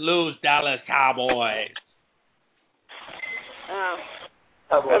Memphis Lou's Dallas Cowboys?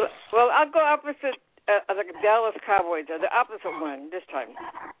 Well, I'll go opposite the Dallas Cowboys, the opposite one this time.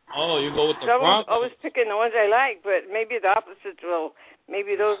 Oh, you go with the Broncos? Broncos? I was picking the ones I like, but maybe the opposites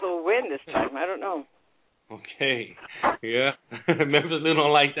maybe those will win this time. I don't know. Okay. Yeah. Memphis Lou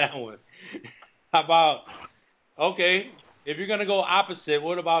don't like that one. How about, okay, if you're going to go opposite,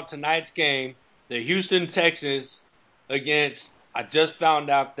 what about tonight's game, the Houston Texans against, I just found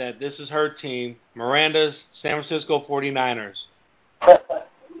out that this is her team, Miranda's San Francisco 49ers. For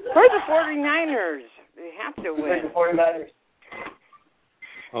the 49ers. They have to win. The 49ers.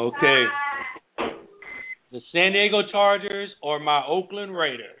 Okay. The San Diego Chargers or my Oakland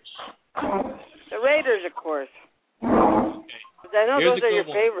Raiders? The Raiders, of course. Okay. I know those are your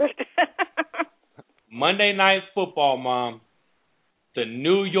favorite. Monday Night Football, Mom. The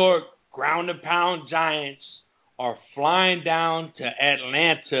New York ground and pound Giants are flying down to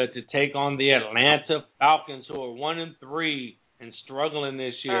Atlanta to take on the Atlanta Falcons, who are 1-3 and struggling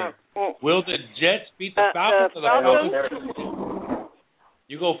this year. Will the Jets beat the Falcons or the Falcons?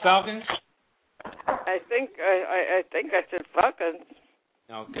 You go Falcons? I think I said Falcons.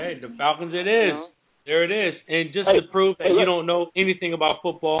 Okay, the Falcons it is. No. There it is. And just to prove that you don't know anything about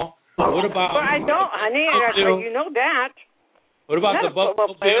football, what about... Well, I don't, honey. You know that. What about the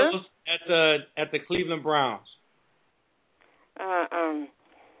Buffalo Bills at the Cleveland Browns?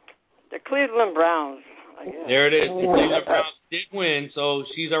 The Cleveland Browns. I guess. There it is. The Cleveland Browns did win, so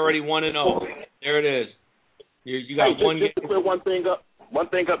she's already 1-0. There it is. You got one game. Just to clear one thing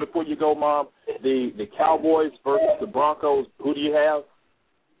up before you go, Mom. The Cowboys versus the Broncos. Who do you have?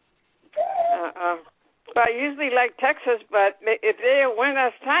 Well, I usually like Texas, but if they win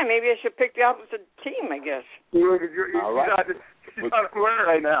last time, maybe I should pick the opposite team, I guess. All right. You're not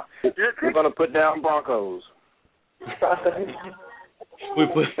right now. We're going to put down Broncos. we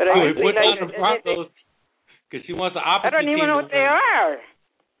put down the Broncos because she wants the opposite team. I don't even know what they are.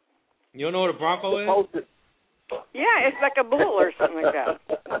 You don't know what a Bronco is? Yeah, it's like a bull or something like that.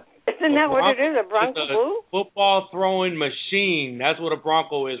 Isn't that what it is, a bronco bull? Football throwing machine. That's what a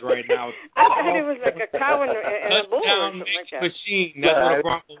bronco is right now. I thought it was like a cow and a bull or something like that. Machine. That's what a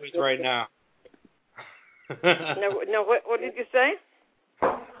bronco is right now. No. What did you say?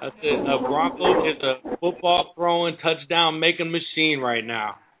 I said a bronco is a football throwing, touchdown making machine right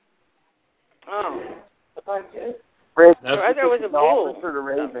now. Oh. I thought it was a bull. For the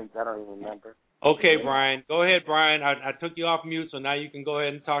Ravens, I don't even remember. Okay, Brian. Go ahead, Brian. I took you off mute, so now you can go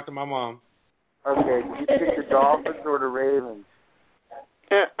ahead and talk to my mom. Okay, you pick the Dolphins or the Ravens?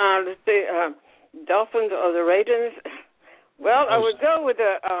 Let's see, Dolphins or the Ravens? Well, I would go with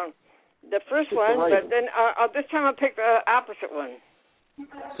the first one, but then this time I'll pick the opposite one.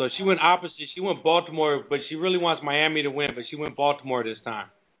 So she went opposite. She went Baltimore, but she really wants Miami to win, but she went Baltimore this time.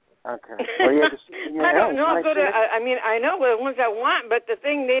 Okay. Well, I don't know. I know the ones I want, but the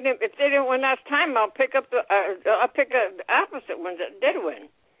thing if they didn't win last time, I'll pick up the opposite ones that did win.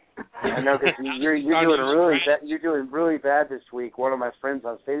 I know because you're doing really bad this week. One of my friends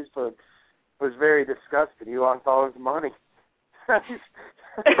on Facebook was very disgusted. He lost all his money. Yeah,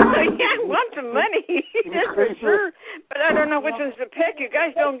 I want some money, that's for sure. But I don't know which ones to pick. You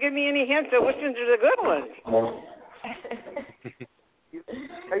guys don't give me any hints of which ones are the good ones.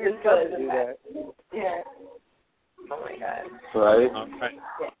 I just got to do that. Yeah. Oh my God. Right. Okay.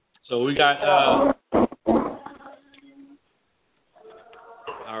 So we got.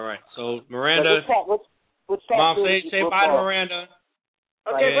 All right. So Miranda. Let's Mom, say bye to Miranda.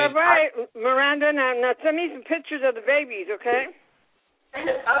 Okay, bye, Miranda. Now send me some pictures of the babies, okay?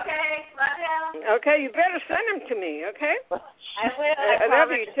 Okay, love you. Okay, you better send them to me, okay? I will. I love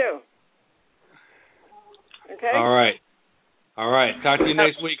you too. Okay. All right. Talk to you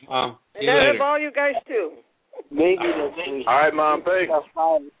next week, Mom. See you I later. love all you guys too. Maybe next week. All right, Mom. Thanks.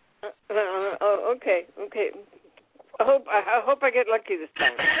 Okay. I hope I get lucky this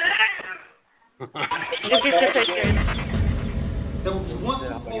time. Did you get the pictures?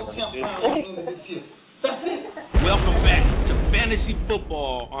 Welcome back to Fantasy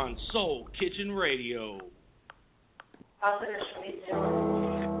Football on Soul Kitchen Radio.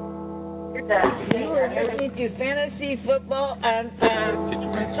 You're done. You are listening to Fantasy Football on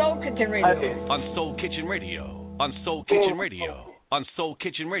Soul Kitchen Radio. On Soul Kitchen Radio. On Soul Kitchen Radio. On Soul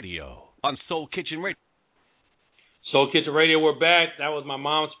Kitchen Radio. On Soul Kitchen Radio. Soul Kitchen Radio, we're back. That was my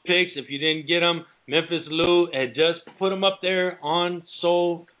mom's picks. If you didn't get them, Memphis Lou had just put them up there on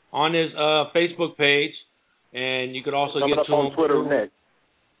his Facebook page, and you could also get to on him Twitter next.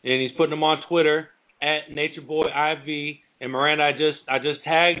 And he's putting them on Twitter at NatureBoyIV. And Miranda, I just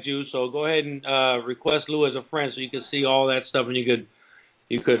tagged you, so go ahead and request Lou as a friend so you can see all that stuff, and you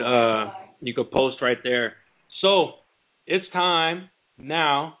could post right there. So it's time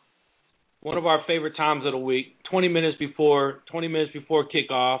now. One of our favorite times of the week, 20 minutes before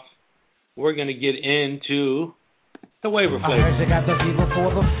kickoff, we're going to get into the waiver flavor. I heard you got the fever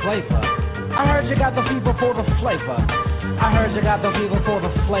for the flavor. I heard you got the fever for the flavor. I heard you got the fever for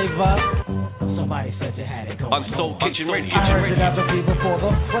the flavor. Somebody said you had it going on Soul Kitchen Radio. I heard you got the fever for the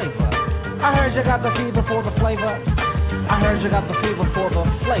flavor. I heard you got the fever for the flavor. I heard you got the fever for the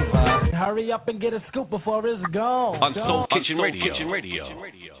flavor. Hurry up and get a scoop before it's gone. On Soul Kitchen Radio.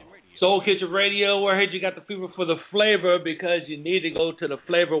 Soul Kitchen Radio, I heard you got the fever for the flavor because you need to go to the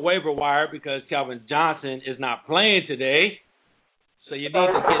flavor waiver wire because Calvin Johnson is not playing today. So you need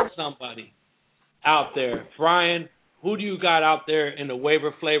to get somebody out there. Brian, who do you got out there in the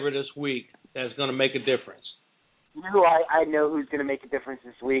waiver flavor this week that's going to make a difference? You know, I know who's going to make a difference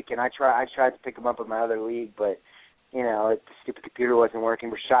this week, and I tried to pick him up in my other league, but, you know, the stupid computer wasn't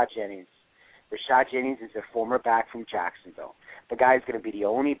working. Rashad Jennings. Rashad Jennings is a former back from Jacksonville. The guy's going to be the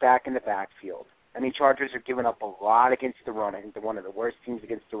only back in the backfield. I mean, Chargers are giving up a lot against the run. I think they're one of the worst teams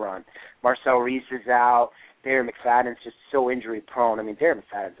against the run. Marcel Reese is out. Darren McFadden's just so injury-prone. I mean, Darren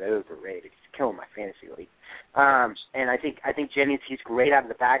McFadden's overrated. He's killing my fantasy league. And I think Jennings, he's great out of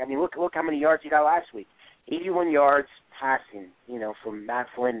the back. I mean, look how many yards he got last week. 81 yards passing, you know, from Matt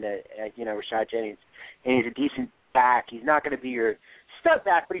Flynn to, Rashad Jennings. And he's a decent back. He's not going to be your stud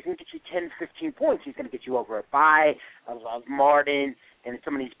back, but he's going to get you 10, 15 points. He's going to get you over a bye of Martin and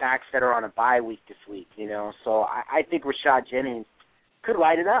some of these backs that are on a bye week this week, you know. So I think Rashad Jennings could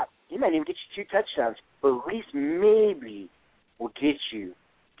light it up. He might even get you 2 touchdowns, but at least maybe will get you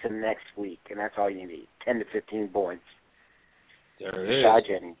to next week, and that's all you need, 10 to 15 points. There it Rashad is.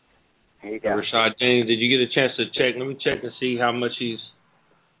 Jennings. Here you go. Rashad Jennings, did you get a chance to check? Let me check and see how much he's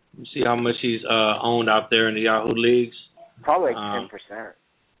owned out there in the Yahoo leagues. Probably like 10%.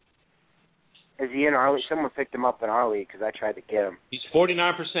 Is he in our league? Someone picked him up in our league because I tried to get him. He's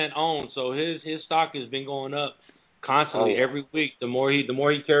 49% owned, so his stock has been going up constantly every week. The more he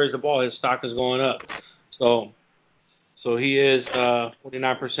carries the ball, his stock is going up. So he is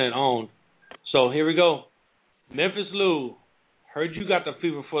 49% owned. So here we go. Memphis Lou, heard you got the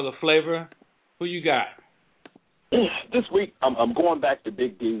fever for the flavor. Who you got? This week, I'm going back to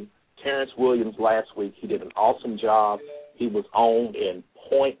Big D. Terrence Williams last week. He did an awesome job. He was owned in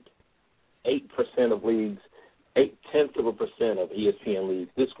 0.8% of leagues, 0.8% of ESPN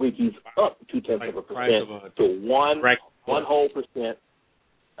leagues. This week, he's up 0.2% to 1 whole percent.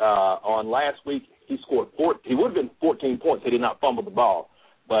 On last week, he scored he would have been 14 points had he not fumbled the ball,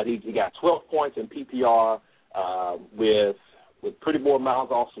 but he got 12 points in PPR with Pretty Boy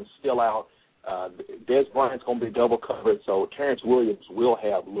Miles Austin still out. Des Bryant's going to be double covered, so Terrence Williams will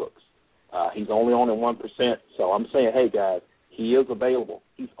have looks. He's only owning 1%, so I'm saying, hey, guys, he is available.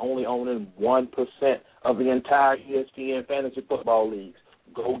 He's only owning 1% of the entire ESPN fantasy football leagues.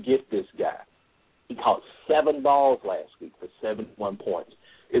 Go get this guy. He caught 7 balls last week for 71 points.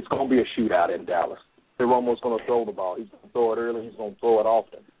 It's going to be a shootout in Dallas. They're almost going to throw the ball. He's going to throw it early. He's going to throw it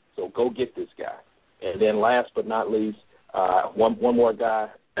often. So go get this guy. And then last but not least, one more guy.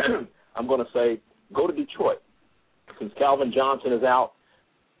 I'm going to say go to Detroit. Since Calvin Johnson is out,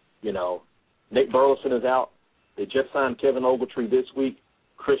 Nate Burleson is out. They just signed Kevin Ogletree this week.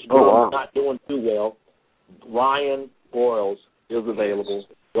 Chris Jones not doing too well. Ryan Broyles is available.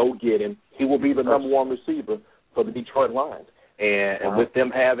 Go get him. He will be the number one receiver for the Detroit Lions. And with them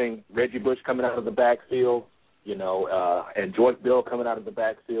having Reggie Bush coming out of the backfield, and Joyce Bell coming out of the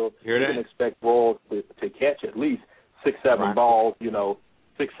backfield, you can expect Broyles to catch at least 6-7 balls,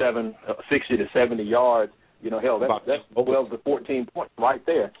 60 to 70 yards. Hell, that's 12 to 14 points right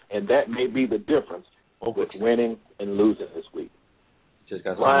there. And that may be the difference with winning and losing this week.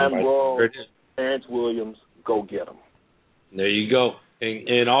 Ryan Broyles, Terrence Williams, go get them. There you go.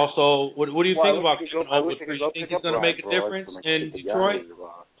 And also, what do you think about Kevin Ogletree? Do you think he's going to make a difference in Detroit?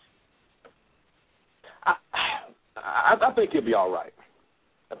 I think he'll be all right.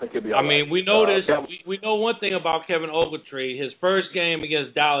 I mean, we know this. We know one thing about Kevin Ogletree. His first game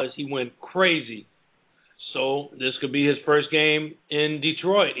against Dallas, he went crazy. So this could be his first game in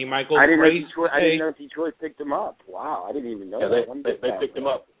Detroit. He might go crazy. I didn't know Detroit picked him up. Wow, I didn't even know that. They picked him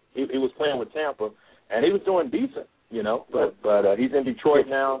up. He was playing with Tampa, and he was doing decent. But he's in Detroit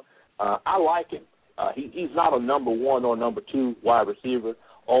now. I like him. He's not a number 1 or number 2 wide receiver.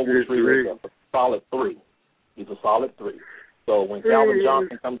 Ogletree is a solid 3. He's a solid 3. So when Calvin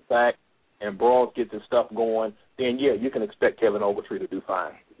Johnson comes back and Broyles gets his stuff going, then, you can expect Kevin Ogletree to do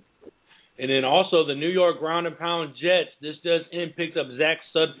fine. And then also the New York ground and pound Jets, this just picked up Zach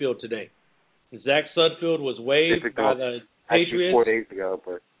Sudfeld today. Zach Sudfeld was waived by the Patriots. 4 days ago.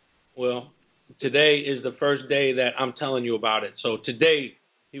 But well, today is the first day that I'm telling you about it. So today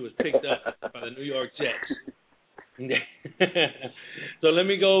he was picked up by the New York Jets. So let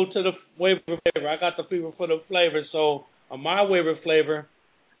me go to the waiver flavor. I got the fever for the flavor. So on my waiver flavor,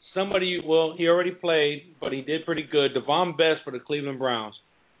 he already played, but he did pretty good. Devon Best for the Cleveland Browns.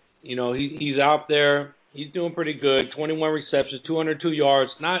 He's out there. He's doing pretty good. 21 receptions, 202 yards.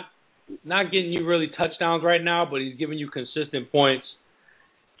 Not getting you really touchdowns right now, but he's giving you consistent points.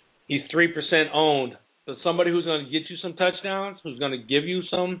 He's 3% owned. So somebody who's going to get you some touchdowns, who's going to give you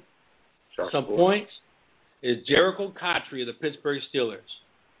some points, is Jericho Cotchery of the Pittsburgh Steelers.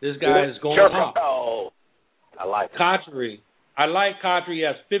 This guy is going off. I like Cotchery. I like Cotchery. He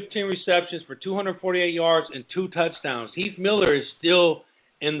has 15 receptions for 248 yards and 2 touchdowns. Heath Miller is still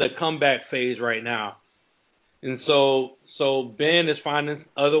in the comeback phase right now. And so Ben is finding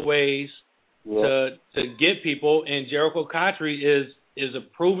other ways to get people, and Jericho Cotchery is a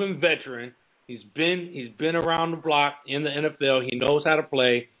proven veteran. He's been around the block in the NFL. He knows how to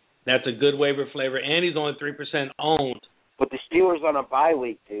play. That's a good waiver flavor, and he's only 3% owned. But the Steelers on a bye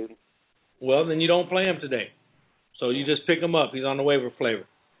week, dude. Well, then you don't play him today. So you just pick him up. He's on the waiver flavor.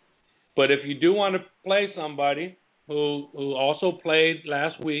 But if you do want to play somebody who also played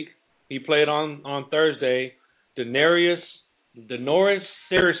last week, he played on Thursday, Denoris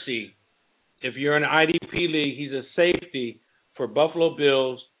Searcy. If you're in an IDP league, he's a safety for Buffalo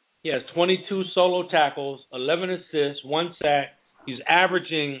Bills. He has 22 solo tackles, 11 assists, 1 sack. He's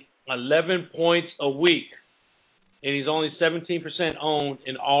averaging 11 points a week, and he's only 17% owned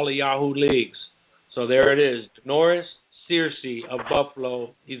in all the Yahoo leagues. So there it is. Denoris Searcy of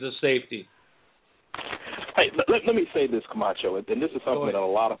Buffalo. He's a safety. Hey, let me say this, Camacho, and this is something that a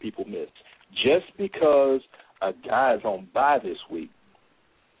lot of people miss. Just because a guy is on bye this week,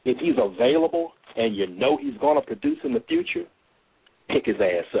 if he's available and you know he's going to produce in the future, pick his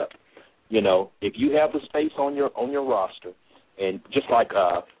ass up. You know, if you have the space on your roster, and just like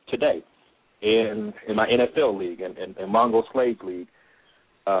today in my NFL league and Mongo Slaves League,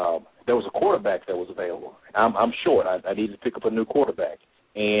 there was a quarterback that was available. I'm short. I need to pick up a new quarterback,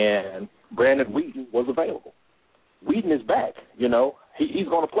 and Brandon Wheaton was available. Wheaton is back. You know, he's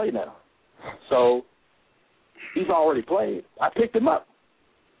going to play now. So he's already played. I picked him up.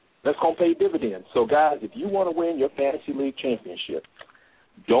 That's going to pay dividends. So, guys, if you want to win your fantasy league championship,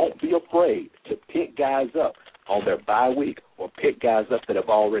 don't be afraid to pick guys up on their bye week or pick guys up that have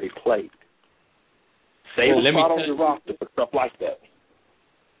already played. Save a spot on your roster for stuff like that.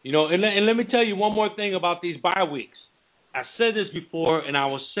 You know, and let me tell you one more thing about these bye weeks. I said this before, and I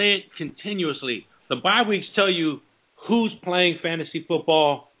will say it continuously. The bye weeks tell you who's playing fantasy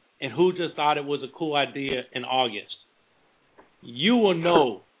football and who just thought it was a cool idea in August. You will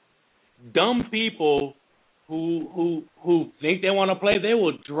know dumb people who think they want to play, they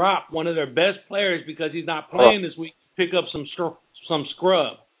will drop one of their best players because he's not playing this week, pick up some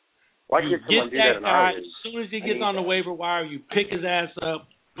scrub. Why you get that guy as soon as he gets on the waiver wire, you pick his ass up,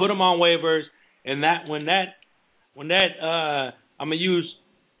 put him on waivers, and when that I'm gonna use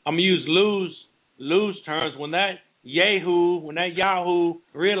Lou's terms, when that Yahoo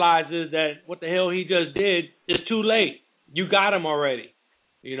realizes that what the hell he just did, it's too late. You got him already.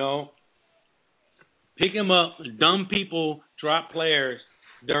 You know, pick him up. Dumb people drop players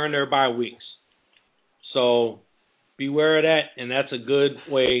during their bye weeks, so beware of that. And that's a good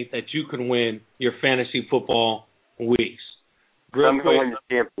way that you can win your fantasy football weeks. I'm going to win the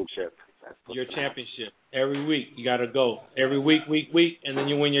championship. Your championship every week. You got to go every week, and then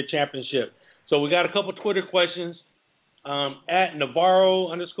you win your championship. So we got a couple Twitter questions. At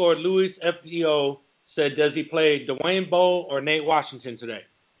Navarro_Luis FDO said, does he play Dwayne Bowe or Nate Washington today?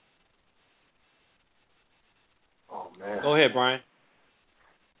 Oh, man. Go ahead, Brian.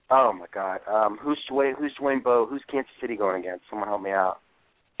 Oh, my God. Who's Dwayne Bowe? Who's Kansas City going against? Someone help me out.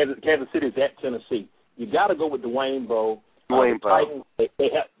 Kansas City is at Tennessee. You got to go with Dwayne Bowe. Dwayne Bowe. Titans,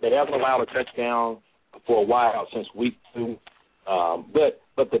 they haven't allowed a touchdown for a while since week 2. But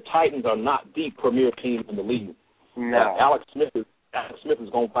the Titans are not the premier team in the league. No. Alex Smith is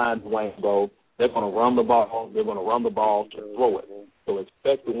going to find Dwayne Bowe. They're going to run the ball. They're going to run the ball to throw it. So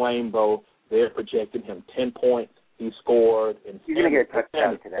expect Dwayne Bowe. They're projecting him 10 points. He scored in he's going to get a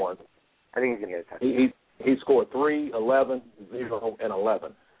touchdown today. Points. I think he's going to get a touchdown. He scored 3, 11, 0, and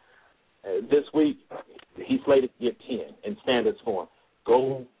 11. This week, he's slated to get 10 in standard form.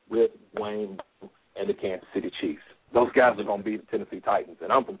 Go with Dwayne Bowe and the Kansas City Chiefs. Those guys are going to beat the Tennessee Titans,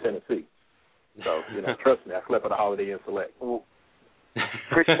 and I'm from Tennessee. So, trust me, I slept at a Holiday Inn Select.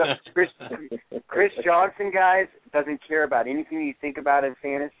 Chris Johnson, guys, doesn't care about anything you think about in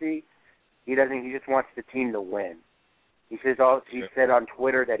fantasy. He just wants the team to win. He said on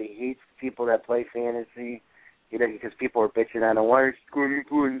Twitter that he hates people that play fantasy. Because people are bitching at him, why are you scoring me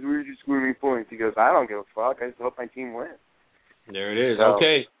points? Why are you scoring me points? He goes, I don't give a fuck. I just hope my team wins. There it is. So,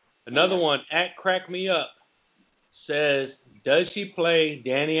 okay. Another one, at Crack Me Up, says, does she play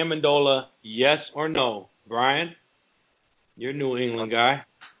Danny Amendola, yes or no? Brian, you're a New England guy.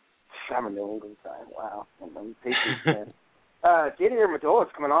 I'm a New England guy. Wow. I'm a Patriots fan. Danny Amendola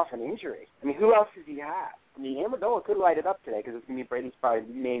is coming off an injury. I mean, who else does he have? I mean, Amendola could light it up today because it's going to be Brady's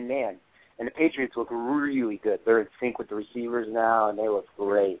probably main man. And the Patriots look really good. They're in sync with the receivers now, and they look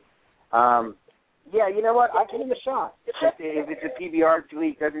great. Yeah, you know what? I give him a shot. If it's a PBR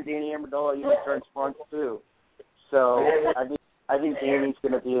league, doesn't Danny Amendola even turn punts too? So I think Danny's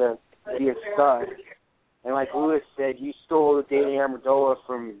going to be a stud. And like Lewis said, you stole Danny Amendola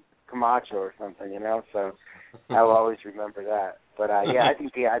from Camacho or something, So I'll always remember that. But I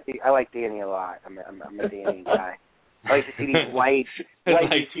think I like Danny a lot. I'm a Danny guy. I like to see these white like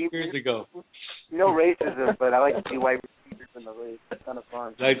receivers. 2 years ago. No racism, but I like to see white receivers in the league. It's kind of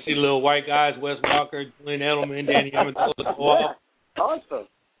fun. I like to see little white guys, Wes Walker, Julian Edelman, Danny Amendola. Yeah. Awesome.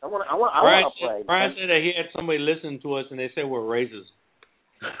 I want to play. Brian said that he had somebody listen to us and they said we're racist.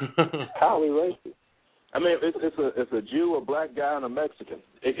 How are we racist? I mean, it's a Jew, a black guy, and a Mexican.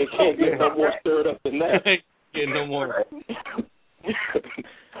 It can't get no more stirred up than that. Get no more.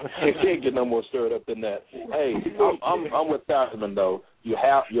 It can't get no more stirred up than that. Hey, I'm with Thousman though. You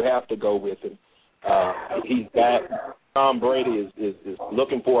have to go with him. He's back. Tom Brady is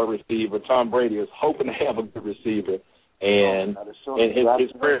looking for a receiver. Tom Brady is hoping to have a good receiver, and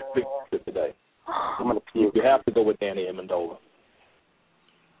his prayer is today. You have to go with Danny Amendola.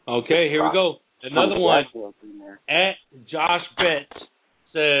 Okay, here we go. Another one. At Josh Betts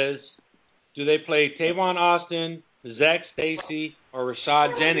says, do they play Tavon Austin, Zach Stacy, or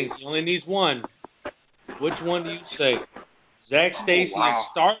Rashad Jennings? He only needs one. Which one do you say? Zach Stacy is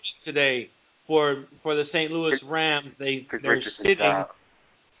starting today for the St. Louis Rams. They're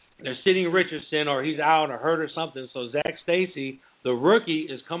sitting Richardson, or he's out or hurt or something. So Zach Stacy, the rookie,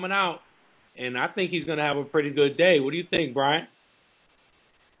 is coming out, and I think he's going to have a pretty good day. What do you think, Brian?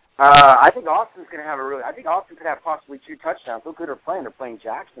 I think Austin could have possibly 2 touchdowns. Look who they're playing. They're playing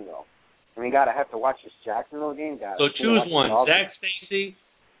Jacksonville. I mean, you have to watch this Jacksonville game, guys. So choose one: Zach Stacy,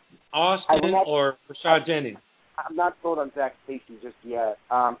 Austin, or Rashad Jennings. I'm not sold on Zach Stacy just yet.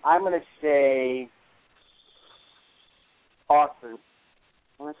 I'm going to say Austin.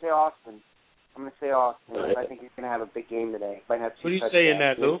 I think he's going to have a big game today. Might have 2 what are you touchdowns. saying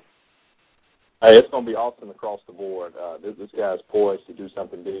that, Lou? Hey, it's going to be Austin across the board. This guy's poised to do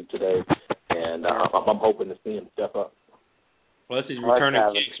something big today, and I'm hoping to see him step up. Well, this is returning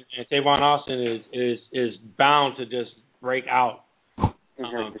kicks, man. Tavon Austin is bound to just break out. He's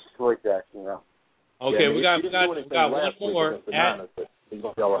going to destroy Jacksonville. Okay, we got one more. We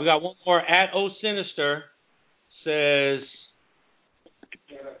got one more. At O Sinister says.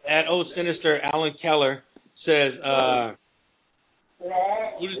 At O Sinister, Alan Keller says,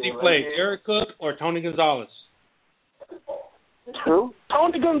 who does he play, Jared Cook or Tony Gonzalez? Who?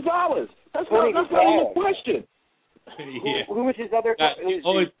 Tony Gonzalez. That's not even a question. Yeah. Who was his other?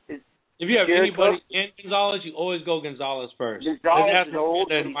 If you have anybody in Gonzalez, you always go Gonzalez first. Gonzalez is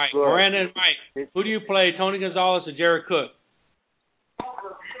old, Miranda and Mike. Who do you play, Tony Gonzalez or Jared Cook?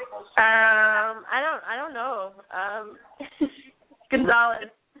 I don't know. Gonzalez.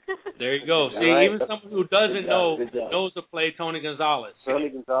 There you go. See, right. even someone who doesn't know knows to play Tony Gonzalez. Tony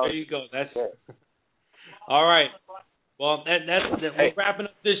Gonzalez. There you go. That's all right. Well, we're wrapping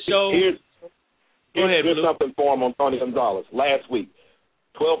up this show. Here's something for him on Tony Gonzalez. Last week,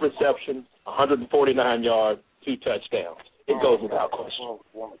 12 receptions, 149 yards, 2 touchdowns. It goes without question.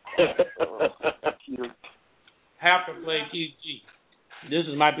 Have to play TG. This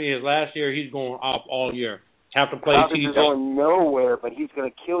might be his last year. He's going off all year. Have to play TG. He's going nowhere, but he's going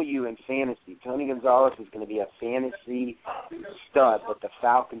to kill you in fantasy. Tony Gonzalez is going to be a fantasy stud, but the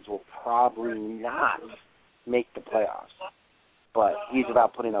Falcons will probably not make the playoffs. But he's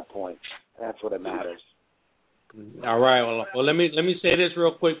about putting up points. That's what it matters. All right. Well, let me say this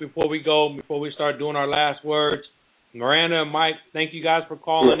real quick before we start doing our last words. Miranda and Mike, thank you guys for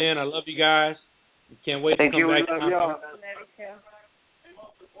calling in. I love you guys. Can't wait to come back.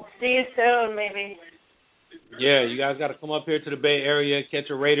 See you soon, maybe. Yeah, you guys got to come up here to the Bay Area, catch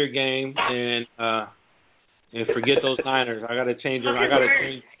a Raider game, and forget those Niners. I got to change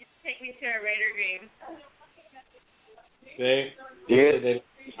it. Take me to a Raider game. Okay. Yeah. Did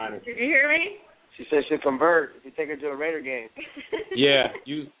you hear me? She said she'll convert if you take her to a Raider game. Yeah,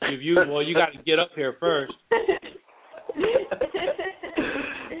 you got to get up here first.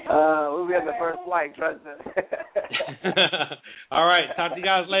 We'll be on the first flight, trust me. All right, talk to you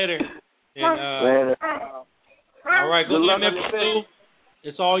guys later. And, later. All right, good luck, Memphis Lou.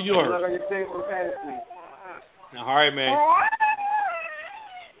 It's all yours. Good luck on your team for fantasy. All right, man.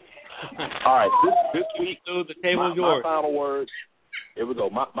 All right, this week, the table is yours. My final words. Here we go.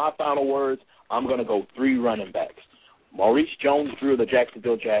 My final words. I'm going to go 3 running backs. Maurice Jones-Drew of the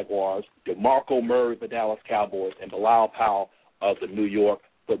Jacksonville Jaguars, DeMarco Murray of the Dallas Cowboys, and Bilal Powell of the New York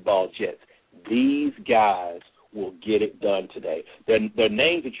Football Jets. These guys will get it done today. They're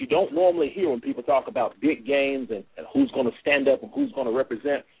names that you don't normally hear when people talk about big games and who's going to stand up and who's going to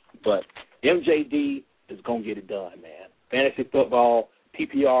represent, but MJD is going to get it done, man. Fantasy football,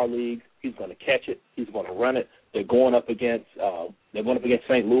 PPR leagues, he's going to catch it. He's going to run it. They're going up against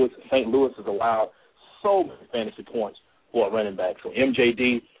St. Louis. St. Louis has allowed so many fantasy points for a running back. So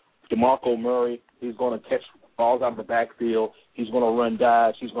MJD, DeMarco Murray, he's going to catch balls out of the backfield. He's going to run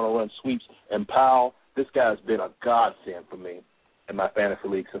dives. He's going to run sweeps. And Powell, this guy's been a godsend for me in my fantasy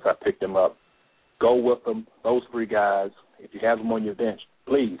league since I picked him up. Go with them, those 3 guys. If you have them on your bench,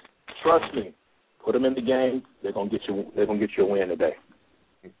 please trust me. Put them in the game. They're going to get you a win today.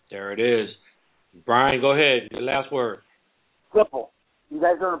 There it is. Brian, go ahead. Your last word. Simple. You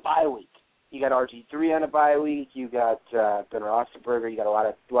guys are on a bye week. You got RG3 on a bye week. You got Ben Roethlisberger. You got a lot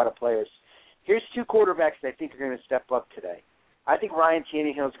of players. Here's 2 quarterbacks that I think are going to step up today. I think Ryan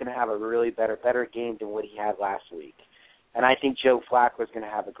Tannehill is going to have a really better game than what he had last week. And I think Joe Flacco is going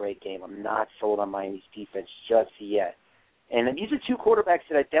to have a great game. I'm not sold on Miami's defense just yet. And these are 2 quarterbacks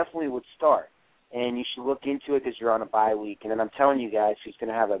that I definitely would start. And you should look into it because you're on a bye week. And then I'm telling you guys who's going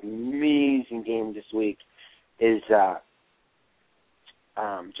to have an amazing game this week is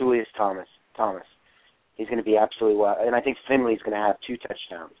Julius Thomas. He's going to be absolutely well. And I think Finley's going to have 2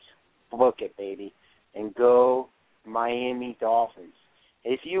 touchdowns. Book it, baby. And go Miami Dolphins.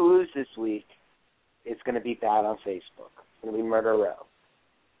 If you lose this week, it's going to be bad on Facebook. It's going to be murder row.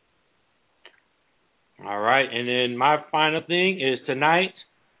 All right, and then my final thing is tonight,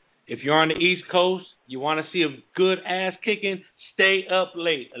 if you're on the East Coast, you want to see a good ass kicking, stay up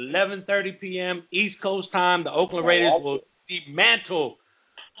late. 11:30 p.m. East Coast time, the Oakland Raiders will dismantle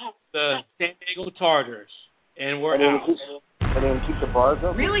the San Diego Chargers. And we're out. And then keep the bars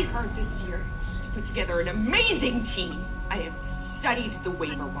up. Really hard this year to put together an amazing team. I have studied the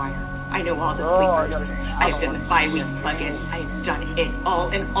waiver wire. I know all the sleepers. I've done the bye-week plug-in. I've done it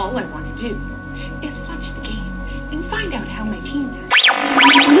all, and all I want to do is watch the game and find out how my team does.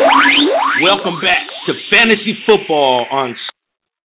 Welcome back to Fantasy Football on